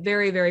of the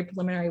very, very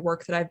preliminary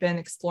work that I've been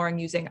exploring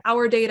using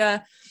our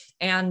data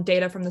and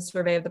data from the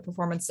survey of the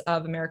performance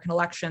of American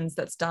elections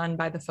that's done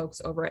by the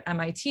folks over at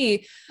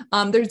MIT,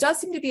 there does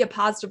seem to be a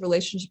positive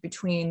relationship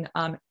between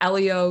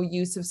LEO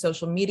use of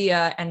social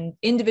media and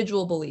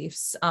individual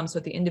beliefs. So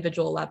at the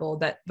individual level,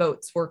 that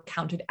votes were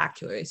counted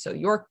accurately. So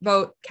your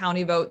vote,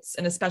 county votes,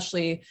 and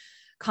especially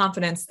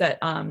confidence that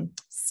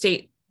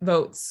state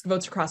votes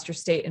across your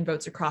state and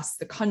votes across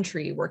the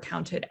country were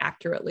counted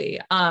accurately.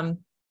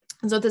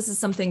 And so this is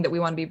something that we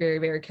want to be very,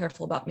 very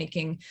careful about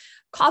making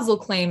causal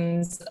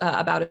claims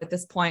about at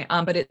this point,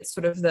 but it's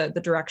sort of the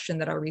direction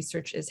that our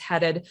research is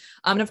headed.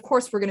 And of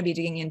course, we're going to be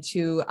digging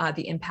into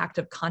the impact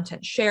of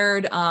content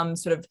shared,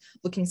 sort of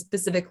looking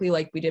specifically,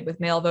 like we did with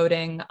mail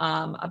voting,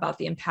 about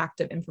the impact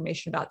of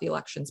information about the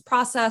elections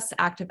process,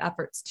 active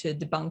efforts to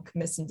debunk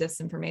mis and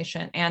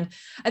disinformation. And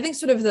I think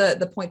sort of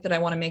the point that I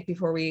want to make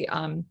before we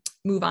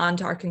move on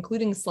to our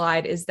concluding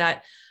slide is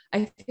that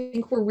I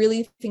think we're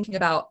really thinking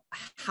about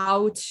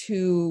how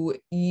to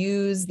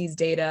use these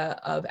data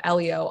of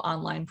LEO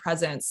online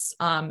presence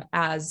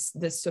as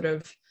this sort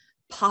of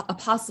a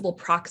possible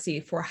proxy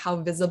for how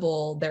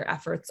visible their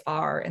efforts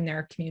are in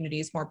their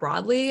communities more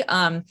broadly.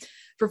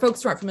 For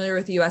folks who aren't familiar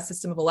with the US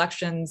system of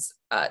elections,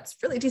 it's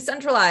really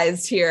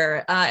decentralized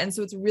here. And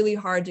so it's really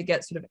hard to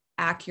get sort of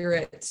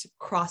accurate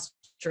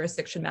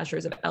cross-jurisdiction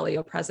measures of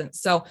LEO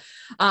presence. So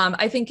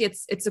I think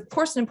it's of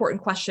course an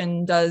important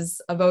question.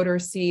 Does a voter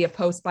see a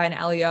post by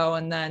an LEO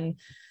and then,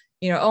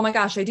 oh my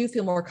gosh, I do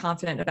feel more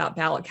confident about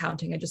ballot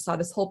counting. I just saw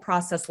this whole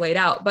process laid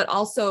out, but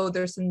also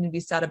there's something to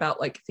be said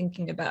about like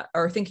thinking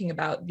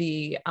about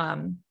the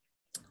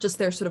just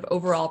their sort of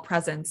overall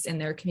presence in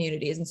their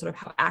communities and sort of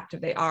how active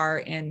they are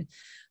in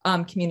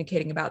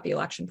communicating about the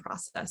election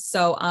process.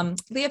 So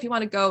Leah, if you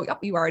want to go,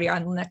 you already are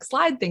on the next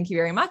slide. Thank you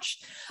very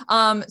much.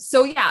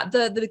 So yeah,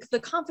 the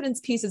confidence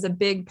piece is a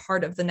big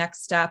part of the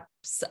next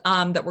steps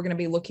that we're going to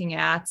be looking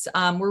at.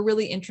 We're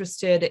really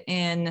interested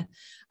in,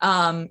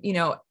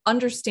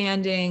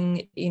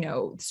 understanding,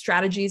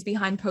 strategies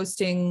behind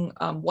posting,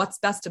 what's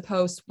best to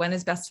post, when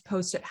is best to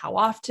post it, how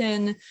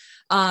often,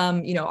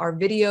 are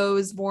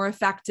videos more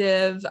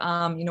effective?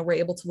 We're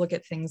able to look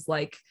at things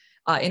like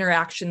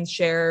interactions,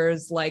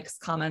 shares, likes,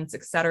 comments,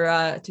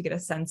 etc., to get a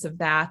sense of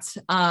that.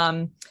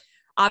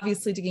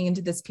 Obviously, digging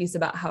into this piece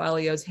about how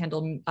LEOs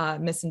handle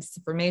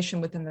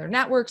misinformation within their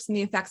networks and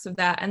the effects of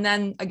that. And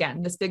then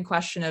again, this big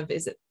question of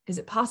is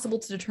it possible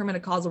to determine a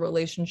causal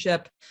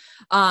relationship?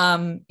 How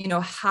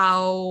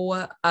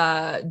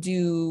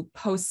do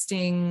posts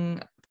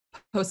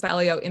by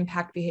LEO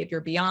impact behavior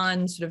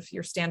beyond sort of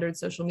your standard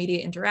social media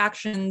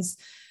interactions?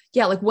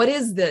 Yeah, like what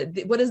is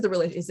the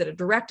relation? Is it a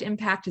direct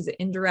impact? Is it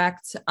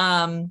indirect?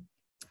 And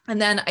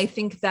then I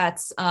think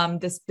that's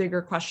this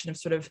bigger question of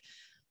sort of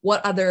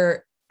what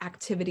other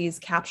activities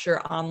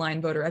capture online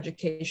voter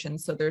education.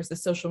 So there's the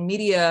social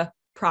media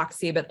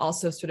proxy, but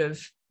also sort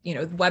of,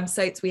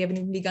 websites. We haven't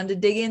even begun to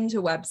dig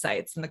into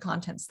websites and the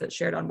contents that's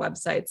shared on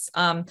websites.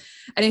 And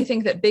I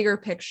think that bigger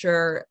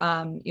picture,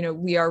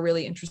 we are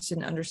really interested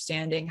in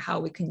understanding how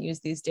we can use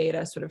these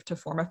data sort of to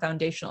form a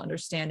foundational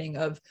understanding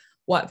of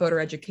what voter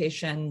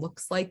education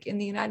looks like in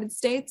the United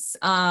States.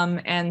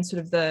 And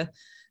sort of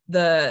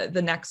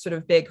the next sort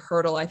of big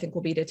hurdle, I think,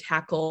 will be to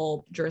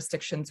tackle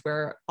jurisdictions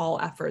where all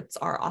efforts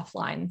are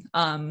offline.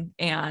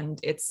 And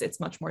it's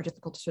much more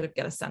difficult to sort of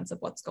get a sense of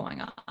what's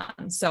going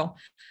on. So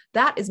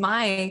that is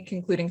my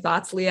concluding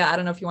thoughts. Leah, I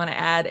don't know if you want to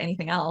add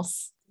anything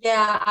else.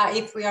 Yeah,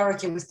 if we are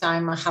okay with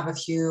time, I have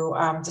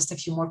just a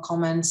few more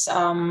comments.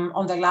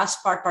 On the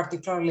last part,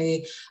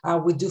 particularly,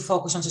 we do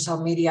focus on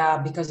social media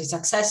because it's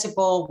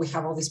accessible. We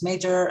have all these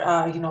major,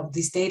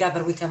 this data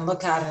that we can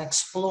look at and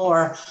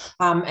explore.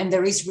 And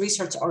there is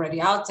research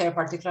already out there,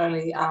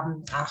 particularly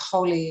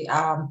Holly,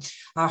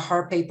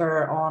 her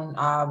paper on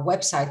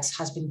websites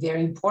has been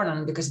very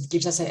important because it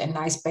gives us a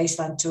nice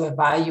baseline to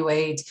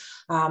evaluate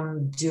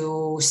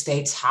do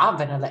states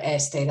have a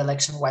state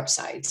election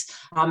websites?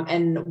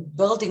 And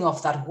building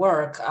off that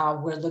work,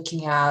 we're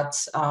looking at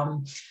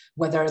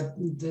whether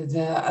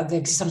the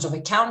existence of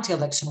a county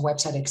election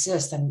website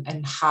exists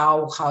and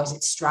how is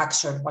it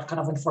structured, what kind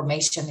of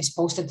information is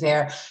posted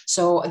there.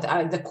 So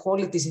the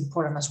quality is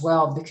important as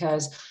well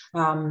because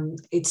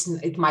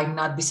it might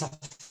not be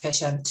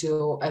sufficient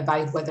to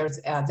evaluate whether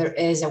there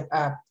is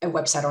a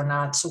website or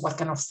not. So what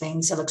kind of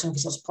things election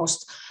officials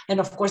post?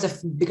 And of course,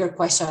 the bigger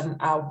question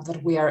that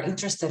we are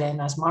interested in,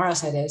 as Mara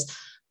said, is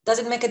does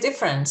it make a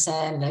difference?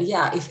 And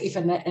if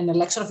an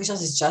election official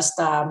is just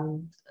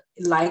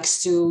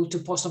likes to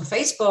post on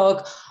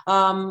Facebook,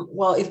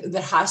 if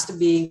there has to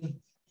be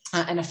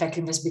an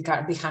effectiveness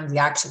behind the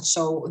action.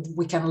 So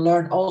we can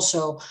learn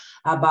also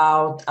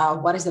about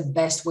what is the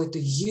best way to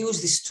use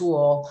this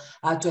tool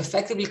to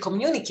effectively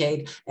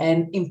communicate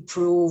and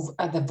improve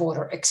the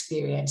voter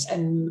experience,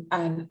 and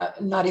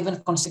not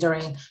even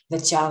considering the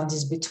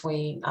challenges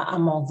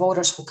among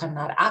voters who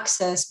cannot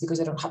access because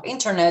they don't have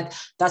internet.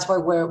 That's why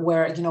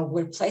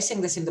we're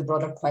placing this in the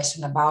broader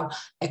question about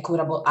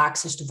equitable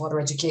access to voter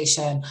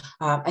education,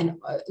 and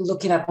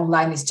looking at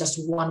online is just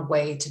one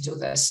way to do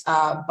this,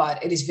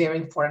 but it is very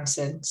important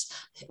since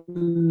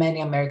many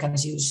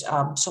Americans use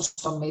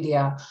social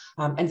media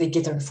and they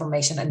get their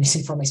information and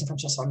misinformation from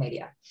social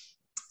media.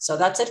 So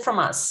that's it from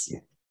us.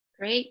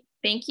 Great.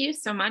 Thank you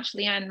so much,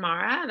 Leah and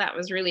Mara. That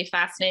was really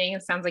fascinating.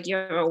 It sounds like you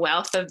have a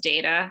wealth of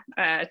data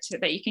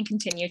that you can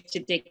continue to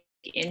dig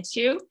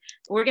into.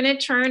 We're going to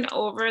turn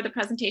over the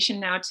presentation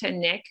now to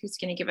Nick, who's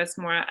going to give us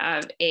more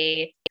of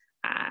a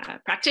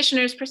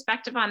practitioner's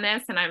perspective on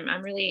this. And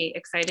I'm really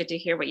excited to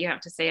hear what you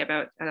have to say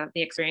about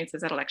the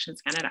experiences at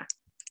Elections Canada.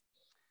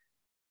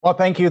 Well,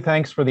 thank you.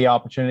 Thanks for the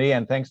opportunity.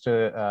 And thanks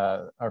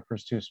to our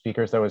first two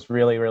speakers. That was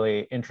really,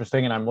 really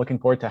interesting. And I'm looking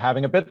forward to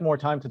having a bit more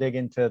time to dig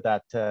into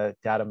that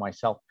data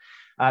myself.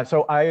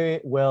 So I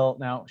will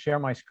now share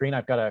my screen.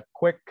 I've got a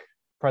quick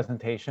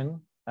presentation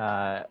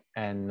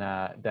and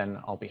then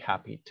I'll be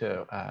happy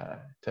to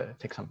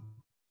take some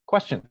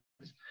questions.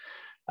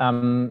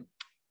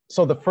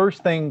 So the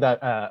first thing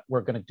that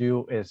we're going to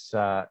do is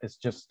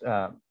just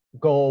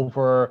go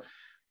over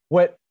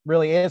what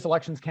really is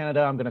Elections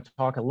Canada. I'm going to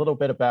talk a little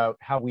bit about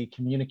how we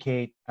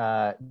communicate,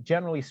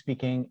 generally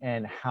speaking,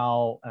 and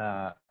how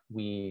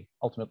we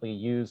ultimately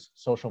use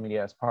social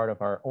media as part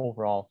of our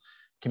overall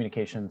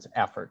communications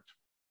effort.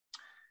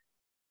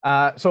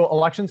 So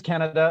Elections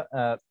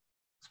Canada,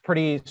 it's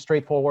pretty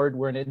straightforward.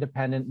 We're an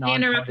independent,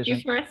 non-partisan. I interrupt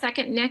you for a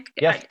second, Nick.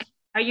 Yes.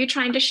 Are you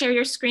trying to share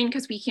your screen?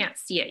 Because we can't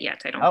see it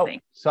yet, I don't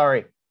think.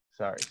 Sorry,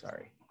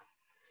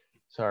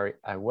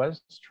 I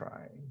was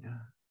trying.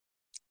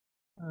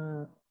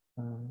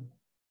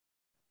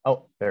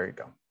 Oh, there you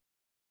go.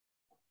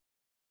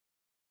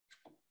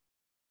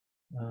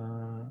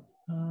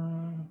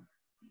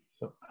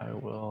 So I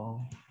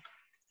will.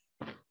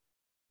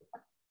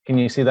 Can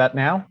you see that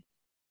now?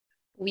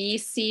 We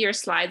see your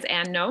slides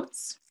and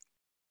notes.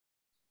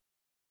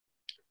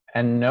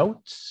 And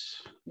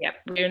notes? Yep,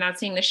 we're not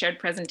seeing the shared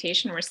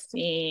presentation. We're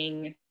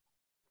seeing,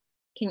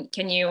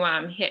 can you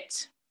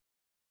hit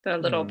the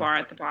little bar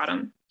at the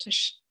bottom to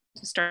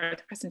start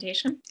the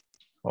presentation?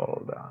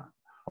 Hold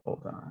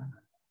on.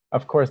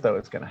 Of course that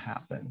was gonna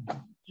happen.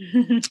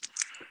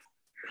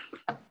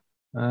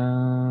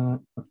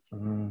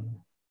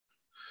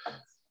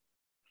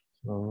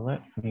 So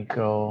let me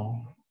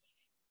go.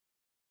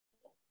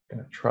 I'm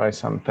gonna try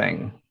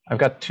something. I've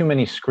got too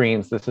many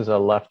screens. This is a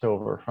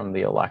leftover from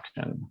the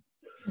election.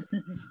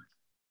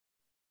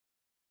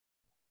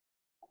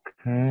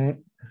 Okay.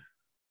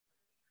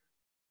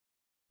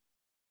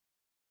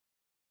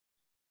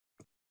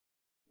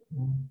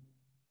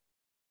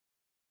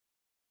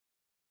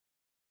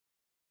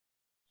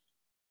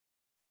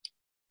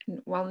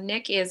 While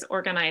Nick is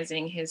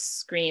organizing his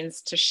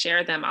screens to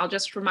share them, I'll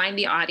just remind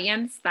the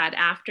audience that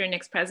after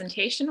Nick's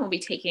presentation, we'll be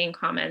taking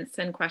comments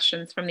and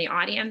questions from the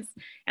audience.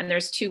 And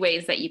there's two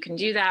ways that you can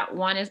do that.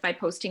 One is by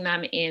posting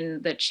them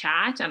in the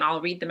chat, and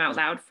I'll read them out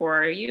loud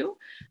for you.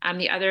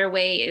 The other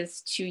way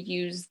is to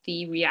use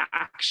the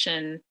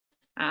reaction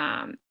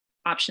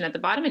option at the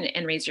bottom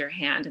and raise your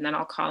hand, and then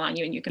I'll call on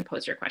you and you can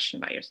pose your question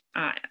by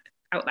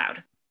out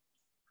loud.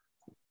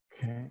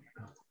 Okay.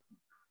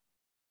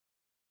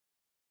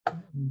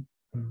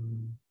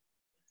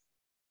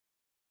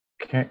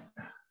 Okay.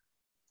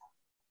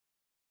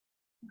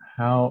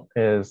 How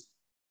is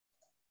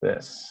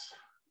this?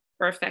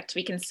 Perfect,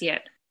 we can see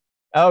it.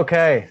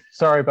 Okay,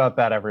 sorry about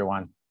that,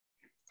 everyone.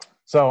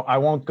 So I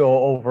won't go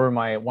over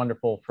my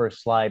wonderful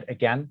first slide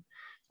again.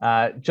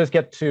 Just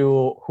get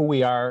to who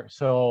we are.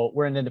 So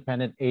we're an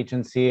independent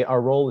agency.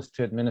 Our role is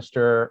to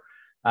administer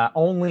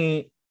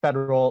only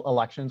federal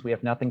elections. We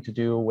have nothing to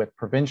do with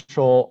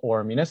provincial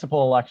or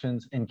municipal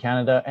elections in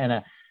Canada. And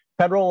a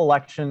federal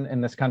election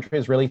in this country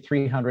is really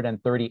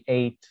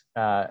 338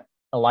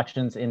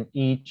 elections in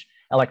each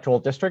electoral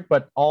district,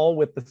 but all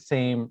with the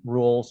same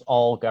rules,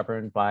 all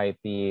governed by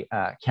the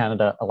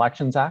Canada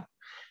Elections Act.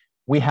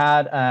 We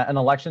had an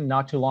election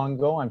not too long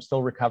ago. I'm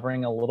still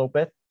recovering a little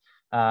bit.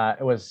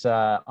 It was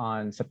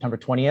on September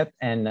 20th,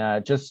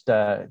 and just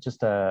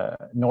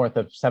north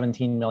of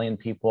 17 million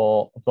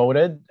people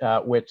voted,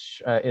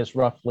 which is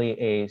roughly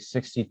a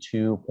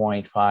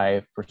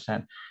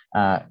 62.5%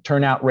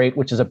 turnout rate,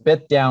 which is a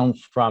bit down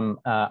from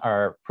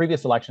our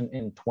previous election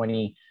in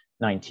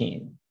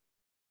 2019.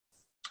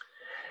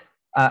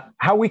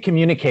 How we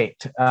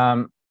communicate.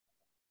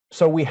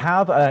 So we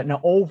have an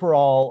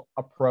overall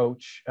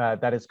approach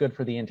that is good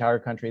for the entire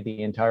country,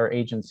 the entire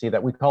agency,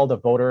 that we call the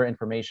voter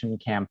information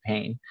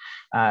campaign,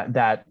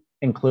 that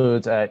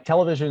includes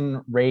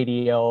television,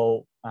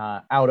 radio,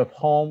 out of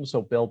home,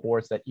 so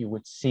billboards that you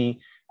would see,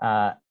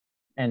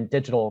 and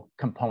digital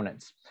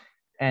components.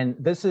 And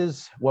this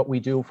is what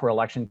we do for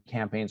election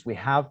campaigns. We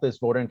have this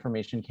voter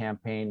information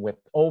campaign with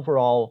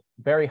overall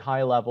very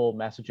high level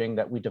messaging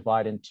that we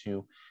divide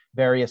into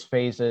various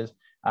phases,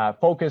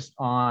 focused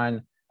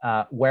on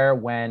where,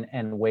 when,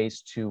 and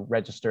ways to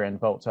register and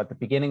vote. So at the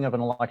beginning of an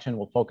election,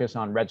 we'll focus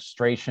on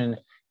registration,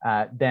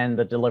 then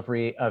the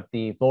delivery of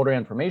the voter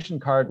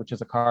information card, which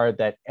is a card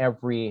that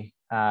every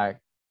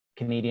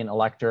Canadian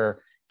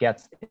elector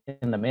gets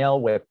in the mail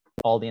with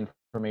all the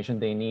information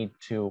they need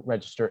to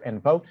register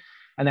and vote.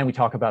 And then we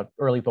talk about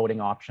early voting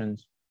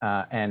options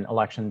and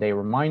election day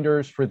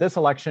reminders. For this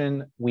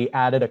election, we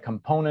added a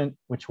component,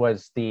 which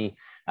was the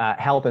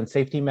health and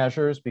safety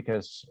measures,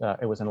 because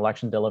it was an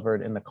election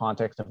delivered in the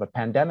context of a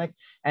pandemic.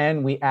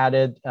 And we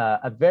added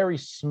a very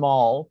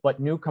small but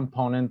new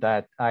component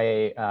that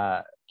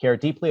I care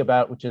deeply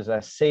about, which is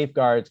a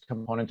safeguards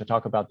component, to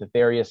talk about the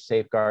various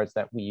safeguards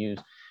that we use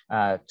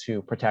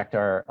to protect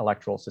our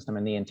electoral system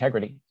and the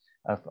integrity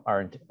of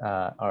our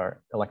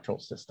electoral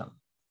system.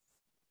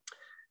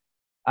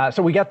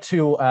 So we get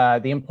to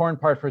the important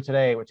part for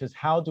today, which is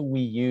how do we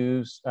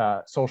use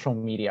social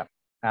media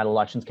at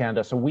Elections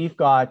Canada. So we've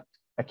got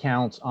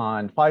accounts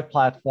on 5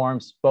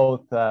 platforms,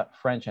 both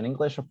French and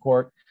English, of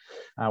course.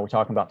 We're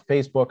talking about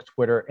Facebook,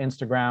 Twitter,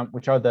 Instagram,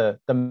 which are the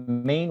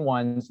main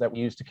ones that we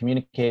use to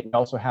communicate. We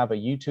also have a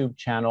YouTube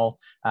channel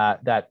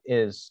that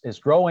is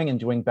growing and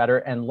doing better,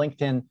 and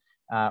LinkedIn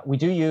we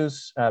do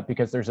use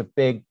because there's a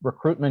big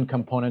recruitment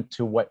component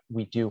to what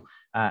we do,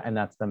 and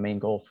that's the main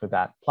goal for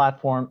that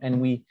platform. And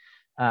we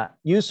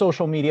use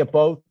social media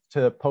both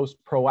to post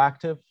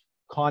proactive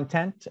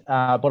content,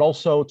 but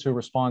also to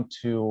respond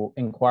to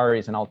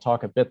inquiries. And I'll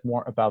talk a bit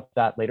more about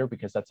that later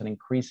because that's an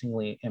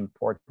increasingly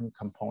important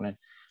component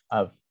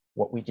of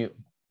what we do.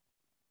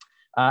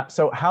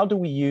 So how do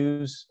we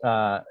use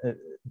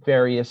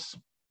various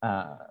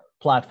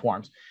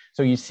platforms?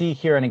 So you see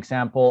here an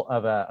example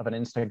of an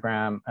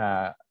Instagram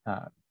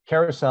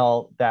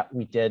carousel that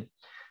we did.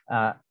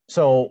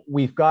 So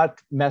we've got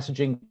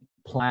messaging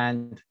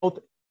planned both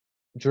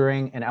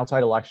during and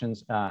outside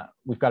elections.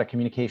 We've got a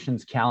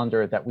communications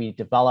calendar that we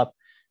develop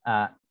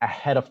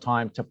ahead of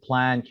time to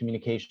plan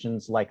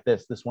communications like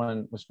this. This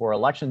one was for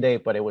election day,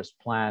 but it was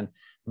planned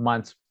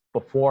months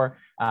before.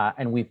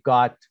 And we've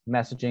got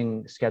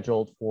messaging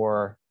scheduled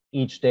for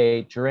each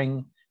day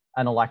during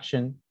an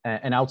election.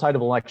 And outside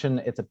of election,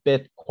 it's a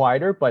bit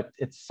quieter, but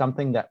it's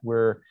something that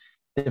we're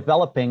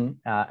developing.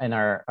 And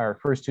our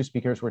first two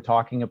speakers were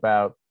talking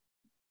about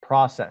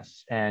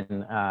process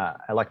and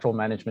electoral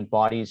management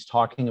bodies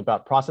talking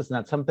about process. And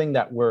that's something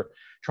that we're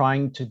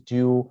trying to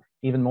do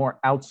even more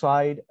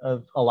outside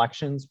of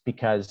elections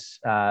because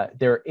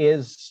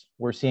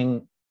we're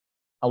seeing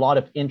a lot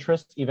of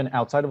interest even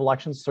outside of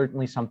elections,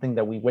 certainly something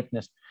that we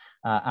witnessed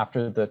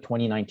after the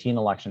 2019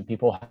 election.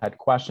 People had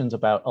questions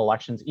about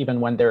elections even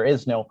when there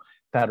is no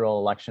federal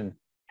election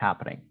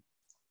happening.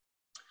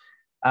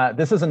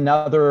 This is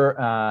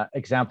another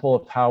example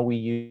of how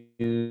we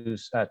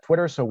use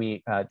Twitter. So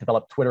we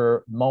developed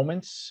Twitter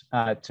moments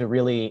to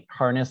really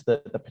harness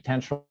the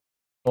potential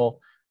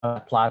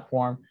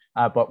platform,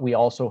 but we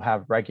also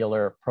have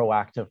regular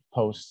proactive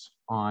posts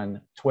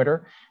on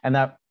Twitter. And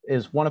that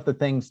is one of the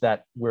things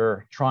that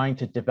we're trying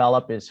to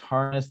develop is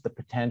harness the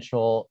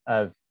potential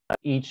of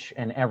each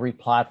and every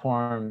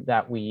platform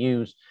that we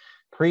use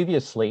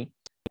previously.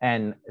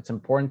 And it's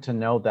important to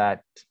know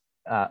that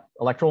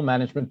electoral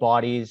management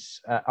bodies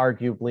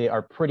arguably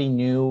are pretty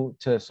new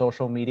to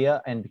social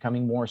media and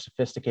becoming more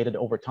sophisticated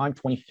over time.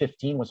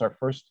 2015 was our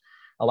first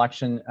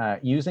election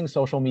using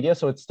social media.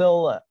 So it's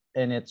still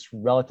in its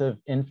relative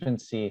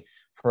infancy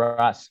for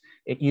us.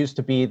 It used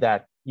to be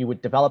that you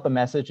would develop a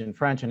message in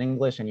French and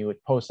English and you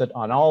would post it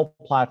on all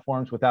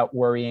platforms without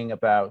worrying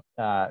about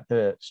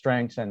the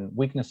strengths and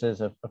weaknesses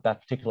of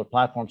that particular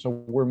platform. So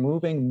we're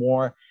moving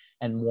more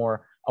and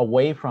more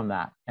away from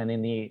that. And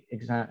in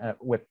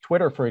with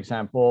Twitter, for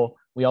example,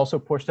 we also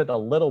pushed it a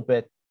little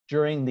bit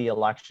during the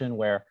election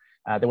where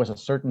there was a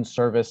certain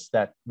service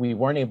that we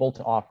weren't able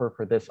to offer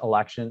for this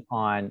election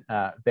on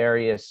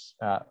various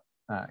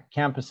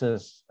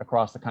campuses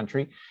across the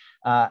country.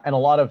 And a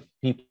lot of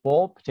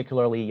people,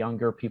 particularly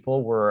younger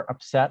people, were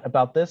upset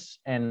about this.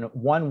 And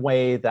one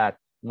way that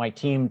my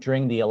team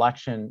during the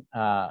election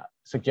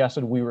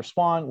suggested we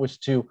respond was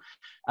to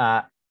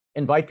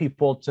invite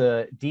people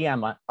to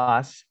DM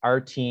us, our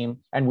team,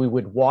 and we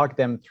would walk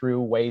them through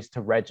ways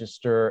to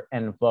register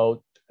and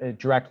vote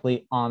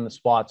directly on the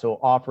spot. So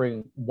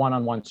offering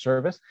one-on-one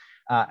service.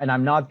 And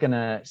I'm not going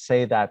to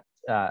say that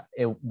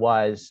it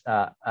was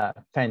a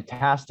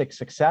fantastic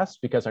success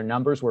because our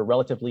numbers were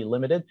relatively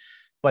limited,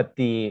 but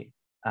the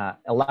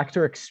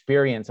elector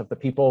experience of the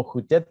people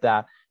who did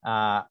that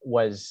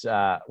was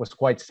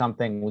quite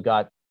something. We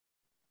got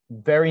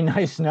very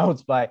nice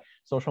notes by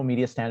social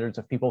media standards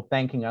of people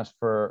thanking us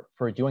for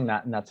doing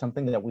that. And that's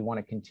something that we want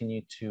to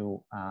continue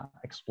to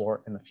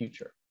explore in the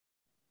future.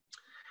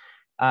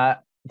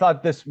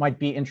 Thought this might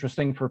be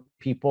interesting for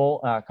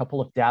people, a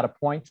couple of data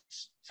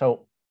points.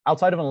 So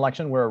outside of an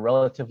election, we're a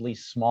relatively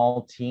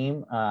small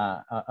team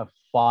of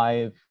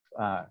 5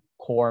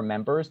 core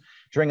members.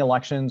 During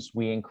elections,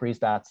 we increased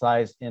that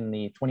size. In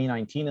the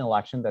 2019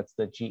 election, that's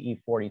the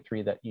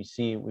GE43 that you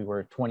see, we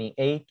were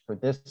 28. For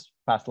this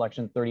past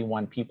election,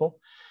 31 people.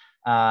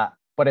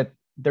 But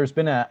there's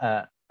been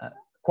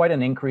quite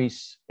an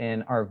increase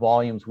in our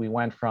volumes. We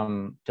went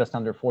from just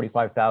under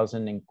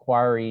 45,000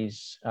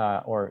 inquiries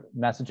or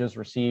messages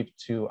received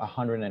to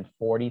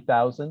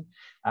 140,000.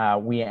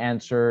 We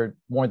answered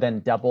more than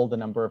double the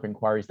number of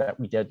inquiries that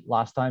we did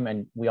last time.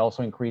 And we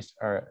also increased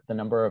the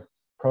number of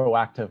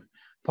proactive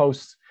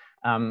posts.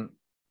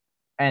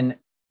 And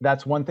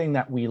that's one thing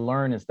that we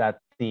learn is that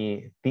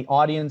the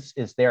audience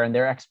is there and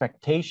their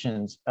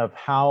expectations of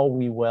how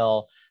we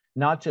will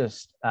not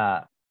just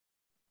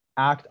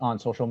act on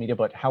social media,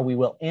 but how we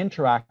will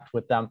interact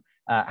with them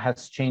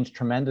has changed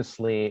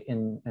tremendously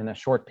in a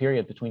short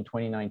period between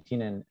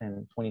 2019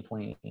 and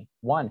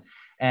 2021.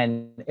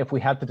 And if we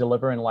had to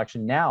deliver an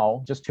election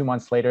now, just 2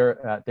 months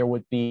later, there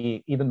would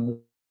be even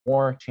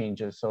more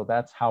changes. So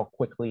that's how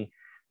quickly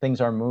things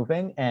are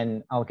moving.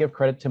 And I'll give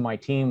credit to my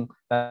team.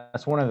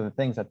 That's one of the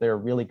things that they're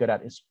really good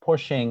at is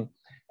pushing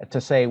to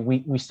say,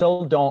 we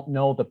still don't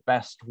know the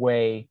best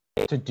way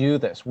to do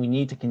this. We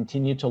need to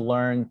continue to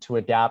learn, to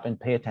adapt and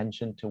pay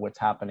attention to what's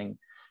happening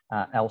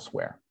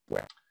elsewhere.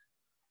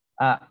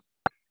 Our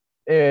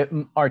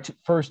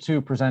first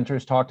 2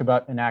 presenters talked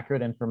about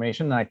inaccurate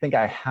information, and I think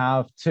I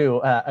have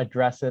to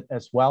address it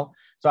as well.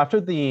 So after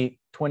the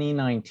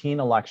 2019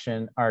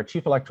 election, our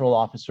chief electoral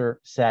officer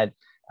said,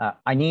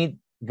 I need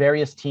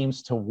various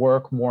teams to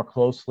work more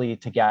closely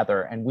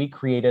together. And we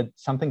created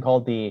something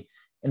called the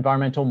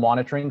Environmental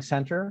Monitoring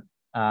Center,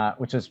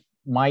 which is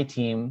my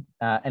team,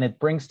 and it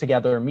brings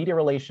together media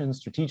relations,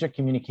 strategic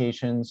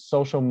communications,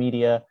 social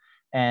media,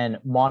 and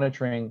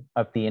monitoring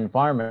of the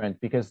environment,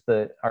 because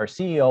our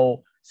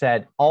CEO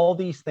said all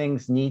these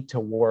things need to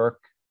work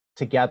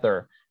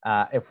together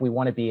if we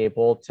want to be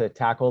able to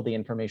tackle the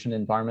information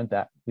environment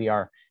that we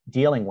are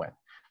dealing with.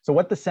 So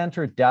what the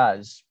center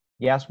does,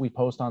 yes, we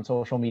post on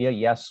social media,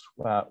 yes,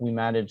 we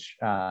manage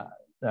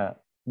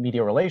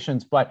media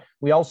relations, but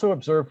we also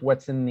observe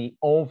what's in the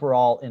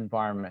overall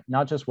environment,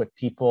 not just what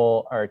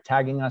people are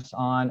tagging us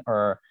on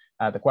or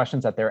the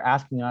questions that they're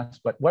asking us,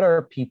 but what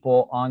are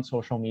people on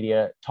social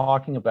media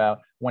talking about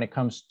when it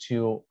comes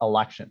to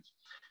elections.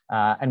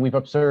 And we've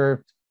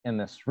observed in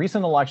this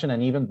recent election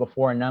and even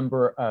before a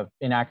number of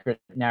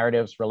inaccurate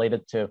narratives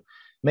related to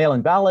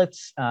mail-in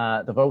ballots,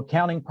 the vote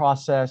counting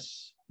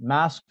process,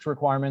 mask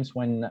requirements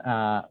when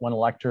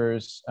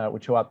electors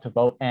would show up to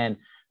vote, and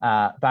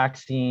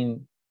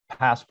vaccine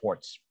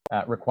passports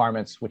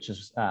requirements, which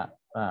is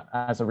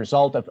as a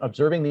result of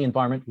observing the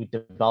environment, we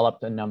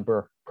developed a number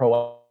of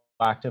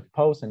proactive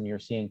posts, and you're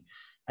seeing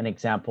an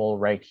example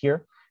right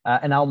here.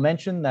 And I'll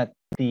mention that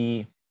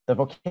the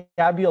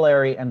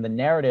vocabulary and the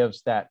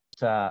narratives that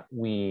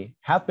we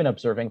have been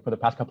observing for the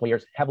past couple of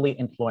years heavily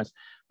influenced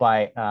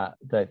by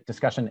the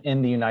discussion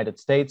in the United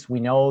States. We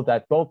know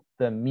that both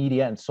the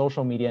media and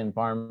social media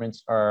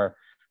environments are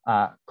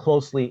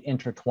closely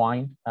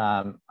intertwined.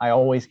 I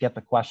always get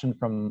the question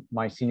from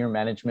my senior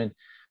management,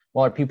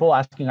 well, are people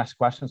asking us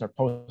questions or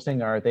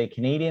posting, are they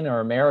Canadian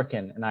or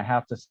American? And I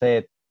have to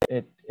say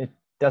it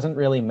doesn't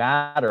really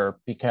matter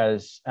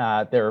because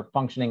they're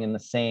functioning in the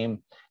same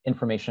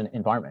information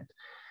environment.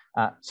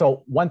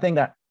 So one thing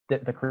that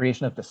the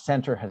creation of the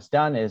center has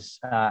done is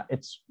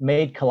it's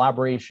made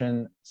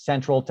collaboration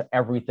central to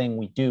everything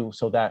we do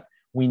so that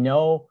we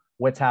know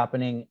what's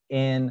happening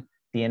in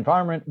the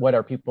environment, what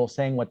are people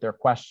saying, what their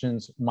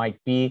questions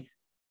might be.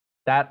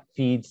 That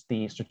feeds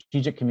the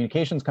strategic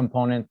communications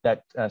component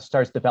that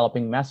starts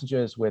developing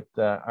messages with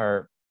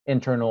our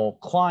internal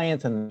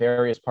clients and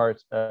various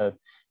parts of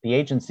the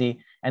agency.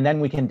 And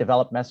then we can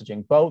develop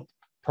messaging, both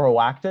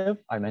proactive.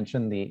 I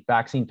mentioned the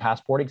vaccine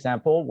passport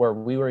example, where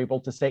we were able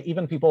to say,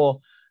 even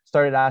people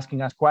started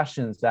asking us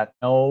questions that,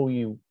 no,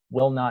 you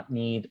will not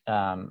need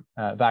a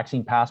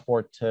vaccine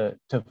passport to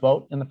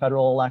vote in the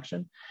federal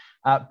election,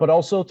 but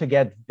also to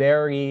get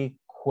very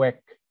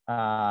quick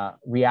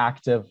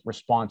reactive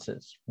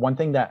responses. One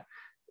thing that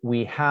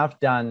we have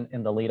done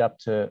in the lead up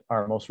to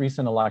our most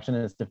recent election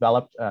is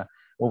developed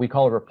what we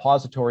call a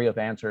repository of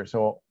answers.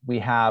 So we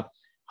have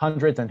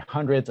hundreds and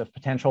hundreds of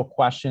potential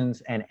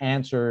questions and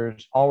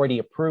answers already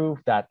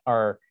approved that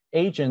our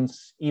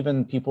agents,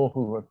 even people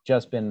who have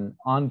just been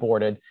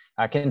onboarded,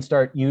 can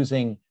start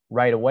using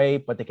right away,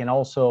 but they can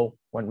also,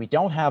 when we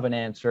don't have an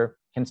answer,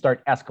 can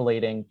start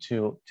escalating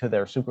to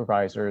their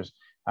supervisors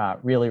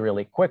really,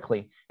 really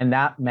quickly. And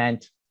that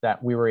meant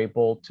that we were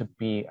able to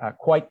be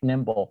quite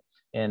nimble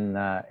in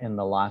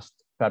the last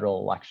federal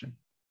election.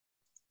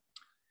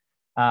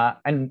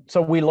 And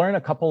so we learned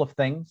a couple of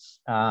things,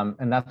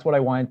 and that's what I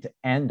wanted to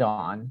end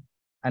on.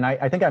 And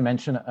I think I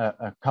mentioned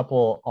a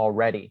couple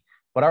already,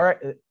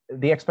 but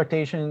the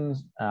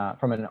expectations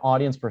from an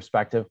audience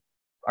perspective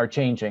are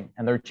changing,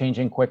 and they're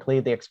changing quickly.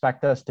 They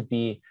expect us to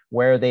be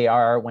where they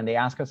are when they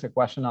ask us a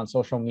question on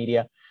social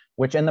media,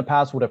 which in the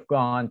past would have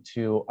gone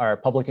to our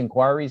public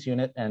inquiries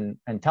unit and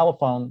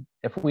telephone.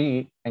 If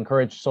we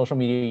encourage social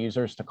media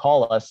users to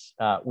call us,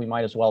 we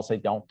might as well say,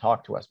 don't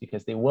talk to us,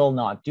 because they will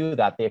not do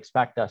that. They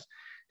expect us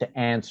to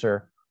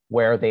answer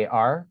where they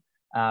are.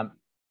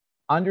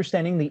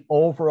 Understanding the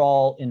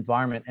overall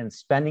environment and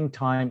spending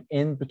time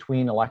in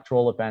between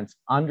electoral events,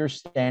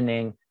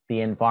 understanding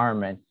the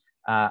environment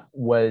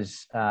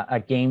was a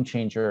game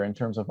changer in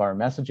terms of our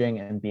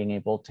messaging and being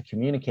able to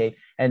communicate.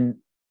 And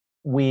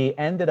we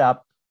ended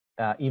up,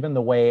 even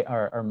the way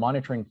our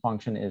monitoring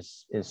function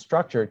is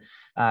structured,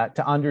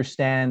 to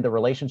understand the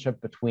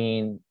relationship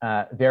between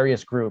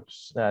various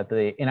groups,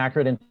 the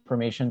inaccurate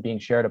information being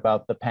shared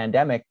about the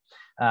pandemic.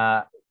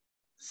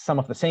 Some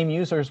of the same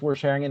users were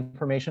sharing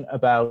information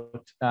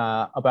about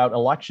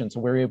elections.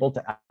 So we were able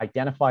to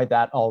identify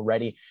that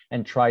already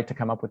and try to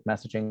come up with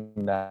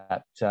messaging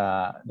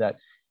that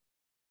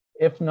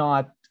if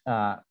not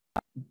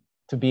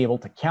to be able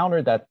to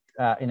counter that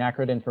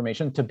inaccurate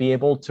information, to be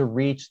able to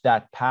reach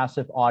that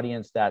passive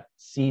audience that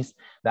sees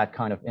that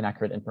kind of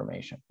inaccurate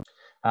information.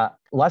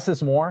 Less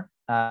is more.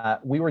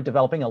 We were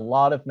developing a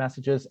lot of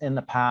messages in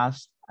the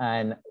past,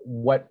 and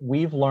what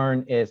we've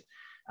learned is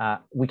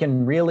we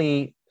can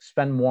really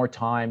spend more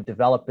time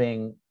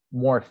developing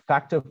more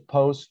effective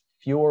posts,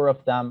 fewer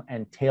of them,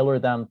 and tailor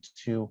them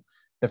to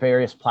the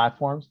various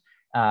platforms.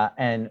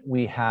 And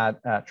we had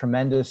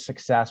tremendous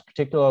success,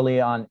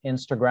 particularly on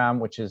Instagram,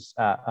 which is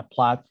a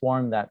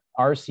platform that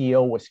our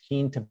CEO was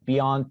keen to be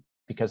on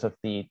because of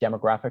the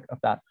demographic of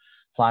that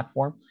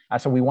platform.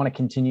 So we want to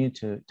continue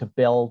to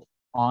build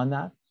on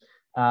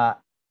that.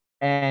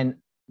 And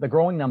the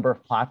growing number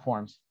of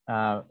platforms.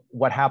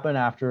 What happened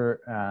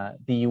after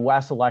the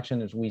US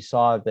election is we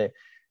saw the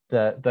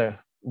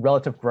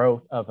relative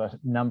growth of a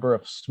number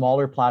of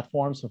smaller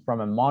platforms. So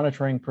from a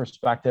monitoring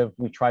perspective,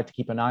 we tried to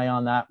keep an eye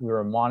on that. We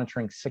were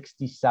monitoring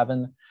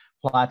 67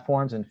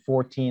 platforms in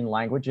 14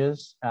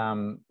 languages.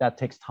 That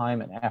takes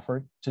time and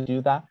effort to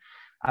do that.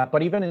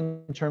 But even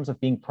in terms of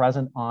being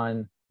present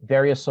on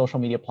various social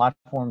media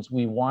platforms,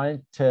 we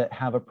wanted to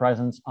have a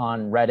presence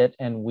on Reddit,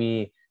 and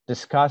we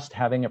discussed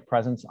having a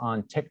presence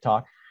on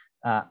TikTok.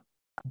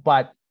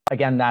 But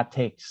again, that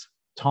takes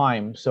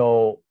time.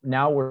 So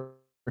now we're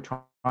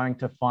trying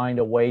to find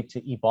a way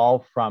to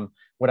evolve from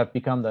what have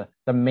become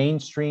the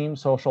mainstream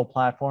social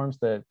platforms,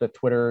 the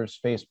Twitters,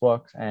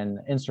 Facebooks, and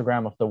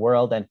Instagram of the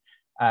world. And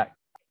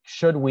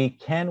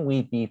can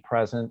we be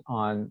present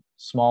on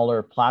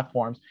smaller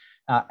platforms?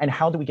 And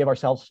how do we give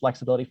ourselves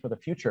flexibility for the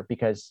future?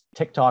 Because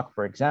TikTok,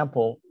 for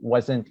example,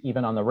 wasn't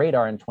even on the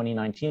radar in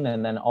 2019.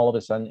 And then all of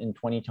a sudden in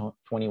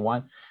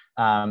 2021,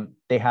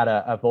 they had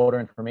a voter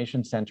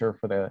information center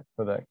for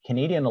the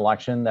Canadian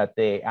election that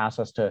they asked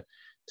us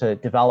to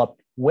develop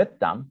with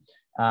them.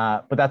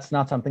 But that's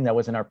not something that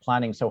was in our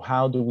planning. So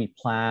how do we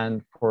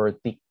plan for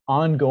the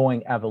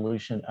ongoing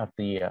evolution of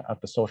the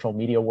social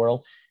media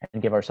world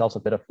and give ourselves a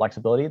bit of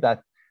flexibility?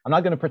 That I'm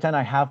not going to pretend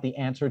I have the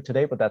answer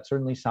today, but that's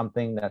certainly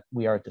something that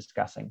we are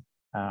discussing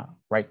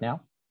right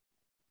now.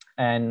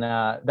 And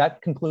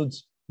that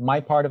concludes my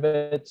part of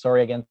it.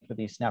 Sorry again for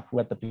the snafu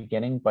at the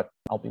beginning, but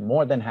I'll be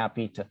more than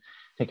happy to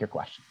take your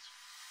questions.